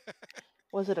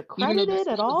 Was it Even though this accredited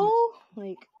at school was all?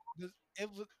 Like, It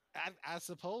was. I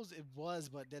suppose it was,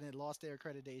 but then it lost their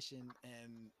accreditation,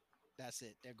 and that's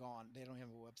it. They're gone. They don't have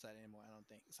a website anymore. I don't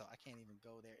think so. I can't even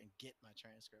go there and get my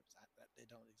transcripts. They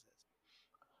don't exist.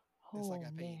 It's like oh I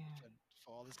paid man. for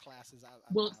all these classes.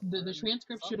 well, I the learned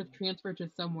transcript should have something. transferred to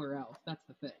somewhere else. That's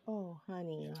the thing. Oh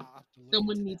Yeah, honey. I'll have to look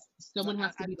into that. Because Someone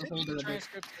has to I be the did holder the of it.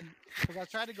 transcripts, and because I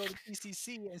tried to go to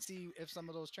PCC and see if some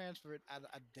of those transferred. I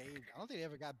don't think they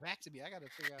ever got back to me. I got to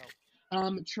figure out.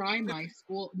 Try my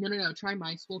school. No. Try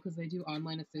my school because they do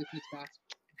online associates,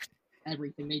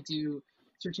 everything. They do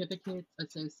certificates,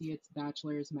 associates,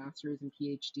 bachelor's, master's, and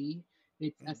PhD.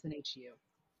 It's Mm, SNHU.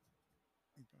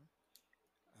 okay.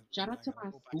 Shout Then out I to gotta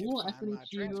my hope I can school, find my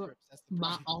SNHU, transcripts. That's the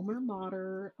my problem. alma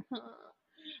mater.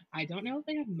 I don't know if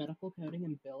they have medical coding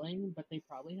and billing, but they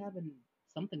probably have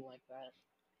something like that.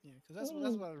 Yeah, because that's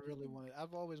Mm. what I really wanted.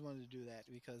 I've always wanted to do that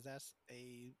because that's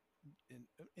a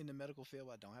in the medical field.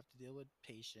 I don't have to deal with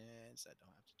patients. I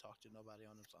don't have to talk to nobody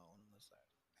on the phone unless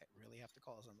I really have to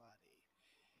call somebody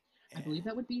I believe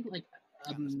that and would be like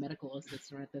a kind of stuff. medical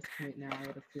assistant at this point now, I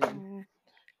would assume. Mm.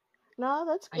 No,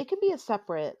 that's I it can be a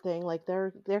separate thing. Like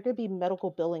there could be medical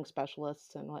billing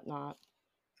specialists and whatnot.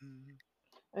 Hmm.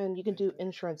 And you can Like do that.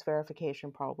 insurance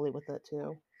verification probably with it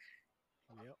too.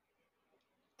 Yep.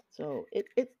 So it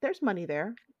there's money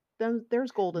there. Then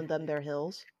there's gold in them there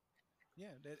hills. Yeah,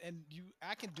 and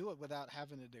I can do it without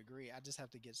having a degree. I just have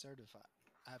to get certified.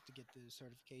 I have to get the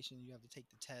certification. You have to take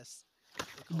the test.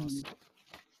 It mm, costs.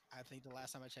 I think the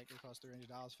last time I checked, it cost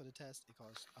 $300 for the test. It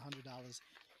costs $100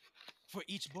 for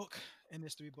each book, and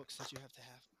there's 3 books that you have to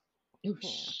have oh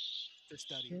Yeah. to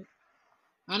study. shit.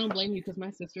 I don't blame you because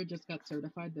my sister just got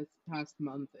certified this past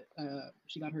month.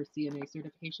 She got her CNA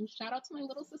certification. Shout out to my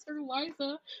little sister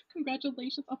Eliza.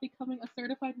 Congratulations on becoming a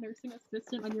certified nursing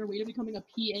assistant on your way to becoming a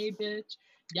PA, bitch.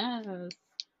 Yes,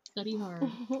 study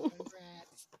hard.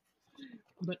 Congrats.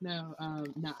 But no,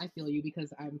 no, I feel you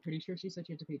because I'm pretty sure she said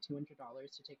she had to pay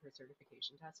 $200 to take her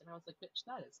certification test, and I was like, bitch,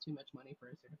 that is too much money for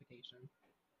a certification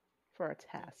For a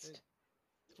Yeah, test.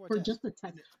 for a for test. just the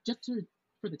test, And just to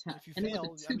for the and test, if you and it was a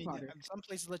fail, I mean, two-parter. some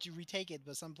places let you retake it,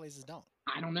 but some places don't.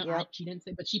 I don't know. Yep. She didn't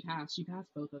say, but she passed. She passed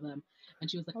both of them, and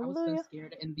she was like, I was so Hallelujah.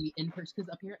 scared in the in person because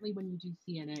apparently when you do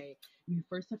CNA, you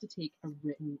first have to take a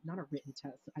written, not a written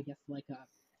test, I guess like a,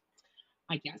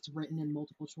 I guess written and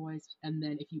multiple choice, and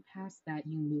then if you pass that,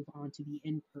 you move on to the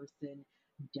in person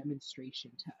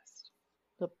demonstration test.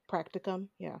 The practicum.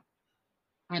 Yeah.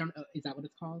 I don't know. Is that what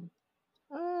it's called?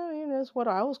 That's what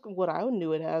I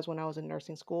knew it as when I was in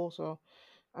nursing school. So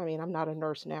I mean, I'm not a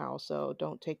nurse now, so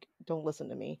don't listen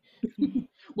to me.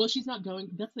 Well, she's not going.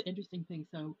 That's the interesting thing.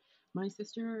 So my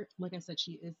sister, like I said,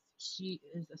 she is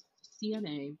a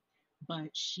CNA, but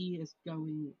she is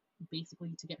going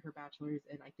basically to get her bachelor's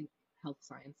in I think health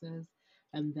sciences,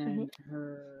 and Hmm. then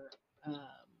her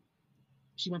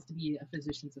she wants to be a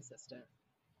physician's assistant.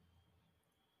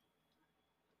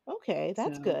 Okay,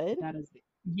 that's So good. that is the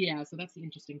yeah. So that's the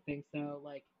interesting thing.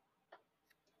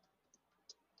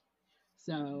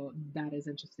 So that is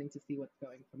interesting to see what's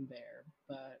going from there.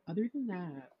 But other than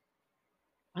that,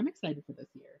 I'm excited for this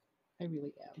year. I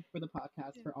really am for the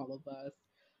podcast Yeah, for all of us.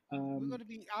 we're Um, going to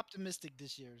be optimistic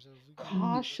this year, so we're going to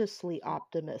mhm, Cautiously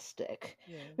optimistic.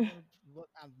 yeah, we're going to look.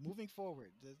 I'm moving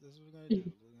forward. This is what we're going to do.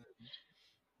 We're going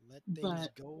to let things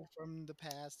but go from the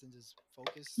past and just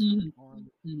focus mhm, on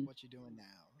mhm. what you're doing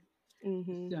now.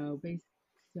 Hmm. so base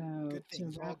so Good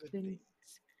things, all good things.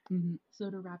 so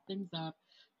to wrap things up.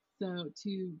 So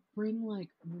to bring like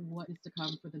what is to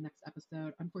come for the next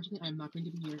episode. Unfortunately, I'm not going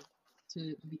to be here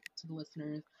to the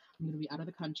listeners. I'm going to be out of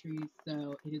the country,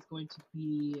 so it is going to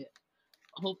be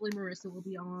hopefully Marissa will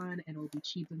be on and it'll be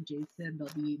Cheap and Jason. They'll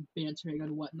be bantering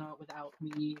and whatnot without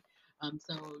me.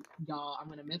 So y'all, I'm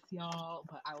gonna miss y'all,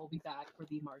 but I will be back for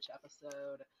the March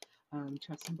episode.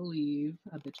 Trust and believe,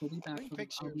 a bitch will be back. Bring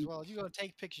I'll pictures. be. Well, you're going to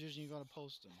take pictures and you're going to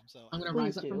post them. So I'm I gonna need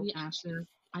rise Please up from do. the ashes.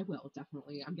 I will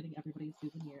definitely. I'm getting everybody a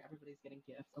souvenir. Everybody's getting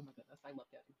gifts. Oh my goodness, I love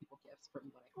getting people gifts from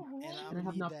when I come out. and I'm And I gonna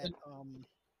have need not that been.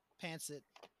 pantsit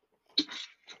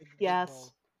big Yes.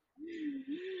 bowl.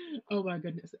 Oh my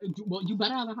goodness. Well, you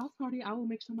better have a house party. I will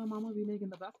make sure my mama will be making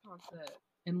the best concert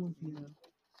in Hmm. Olympia.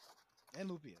 And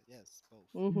lupia, yes, both.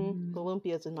 The Mhm.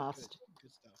 lumpia is a Good, good, must.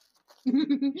 good stuff.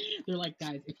 They're like,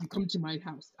 guys, if you come to my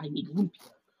house, I need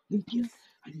lumpia. Lumpia?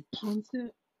 I need ponce.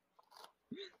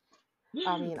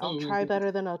 I mean, I'll Oh my try goodness.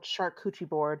 better than a charcuterie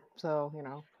board. So, you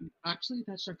know. Actually,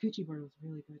 that charcuterie board was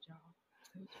really good, y'all.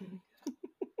 It was really good.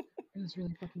 It was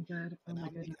really fucking good. Oh And my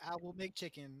goodness. I will make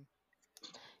chicken.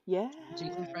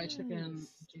 Jason's fried chicken.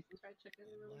 Yes. Jason's fried chicken.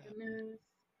 And Oh what my happened? goodness.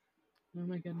 Oh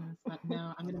my goodness. But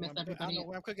no, I'm gonna miss I don't know everybody.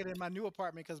 where I'm cooking in my new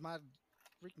apartment because my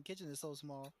freaking kitchen is so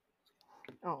small.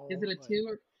 Is Oh. it a But two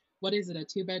or what is it? A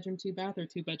 2 bedroom, 2 bath, or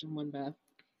 2 bedroom, 1 bath?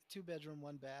 2 bedroom,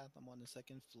 1 bath. I'm on the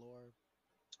second floor.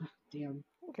 Damn.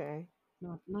 Okay.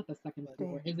 Not the second But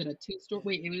floor. Is Damn. it a two-story?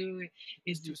 yeah, Wait.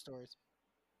 it's Is two it? stories.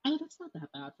 Oh, that's not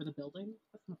that bad for the building.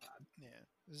 That's not bad. Yeah,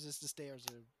 it's just the stairs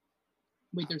are.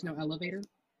 Wait, there's no I'm elevator.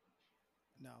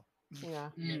 no. Yeah.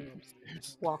 You gotta Mm. go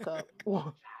upstairs. Walk up.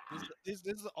 This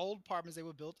is the old apartments they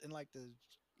were built in like the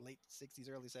late '60s,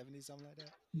 early '70s, something like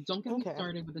that. Don't get me Okay.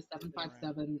 started with the They've been around.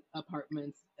 757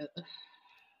 apartments.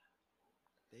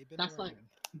 They've been That's like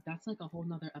around. that's like a whole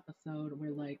nother episode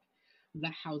where like the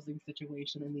housing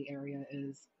situation in the area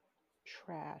is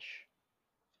Trash.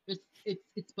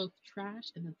 it's both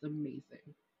trash and it's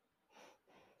amazing.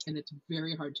 And it's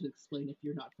very hard to explain if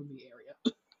you're not from the area.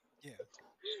 Yeah.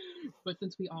 But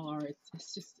since we all are,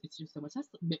 it's just so much. That's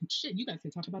shit. You guys can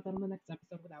talk about that on the next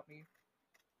episode without me.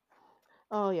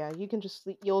 Oh yeah,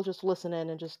 you'll just listen in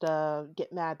and just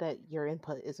get mad that your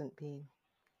input isn't being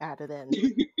added in.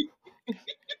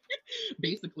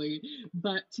 Basically.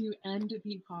 But to end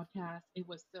the podcast, it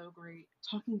was so great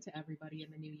talking to everybody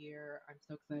in the new year. I'm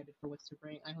so excited for what's to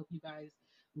bring. I hope you guys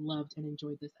loved and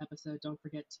enjoyed this episode. Don't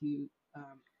forget to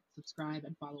subscribe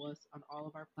and follow us on all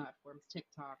of our platforms.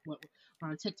 TikTok, we're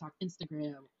on TikTok,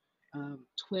 Instagram,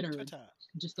 Twitter. Twitter.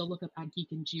 Just go look up at Geek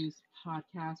and Juice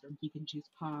podcast or Geek and Juice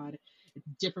Pod. It's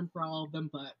different for all of them,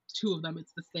 but two of them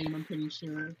it's the same. I'm pretty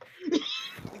sure.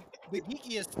 The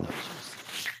geekiest of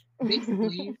juice.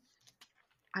 Basically,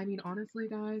 I mean, honestly,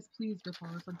 guys, please go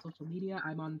follow us on social media.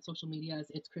 I'm on social media as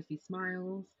It's Chrissy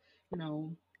Smiles. You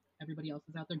know, everybody else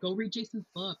is out there. Go read Jason's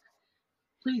book.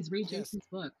 Please read Yes. Jason's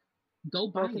book. Go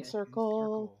buy Broken it. Broken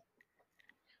Circle.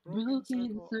 circle.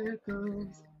 Broken Broken circle.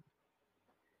 Circles.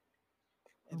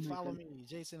 Oh And my follow goodness. me,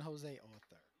 Jason Jose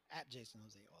Author at Jason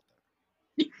Jose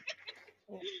Author.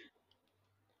 Yeah.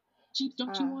 Chief,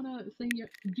 don't you Uh, want to say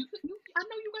I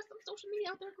know you got some social media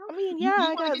out there, girl. I mean, You, yeah, you I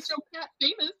want to got get your cat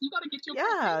famous. You got to get your cat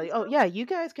yeah. famous, Oh girl. yeah, you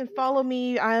guys can follow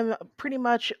me. I'm pretty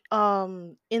much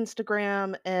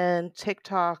Instagram and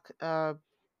TikTok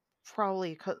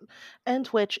probably and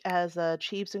Twitch as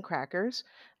Cheeps and Crackers.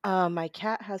 My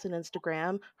cat has an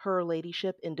Instagram, her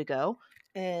ladyship Indigo,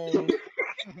 and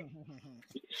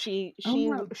she Oh, she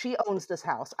yeah. she owns this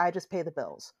house. I just pay the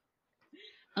bills.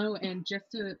 Oh, and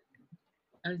just a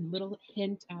little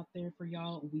hint out there for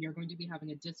y'all. We are going to be having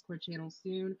a Discord channel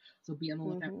soon, so be on the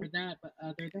lookout Hmm. for that. But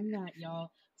other than that,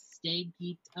 y'all, stay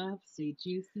geeked up, stay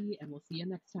juicy, and we'll see you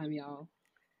next time, y'all.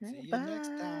 See you next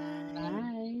Bye. time.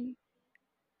 Bye.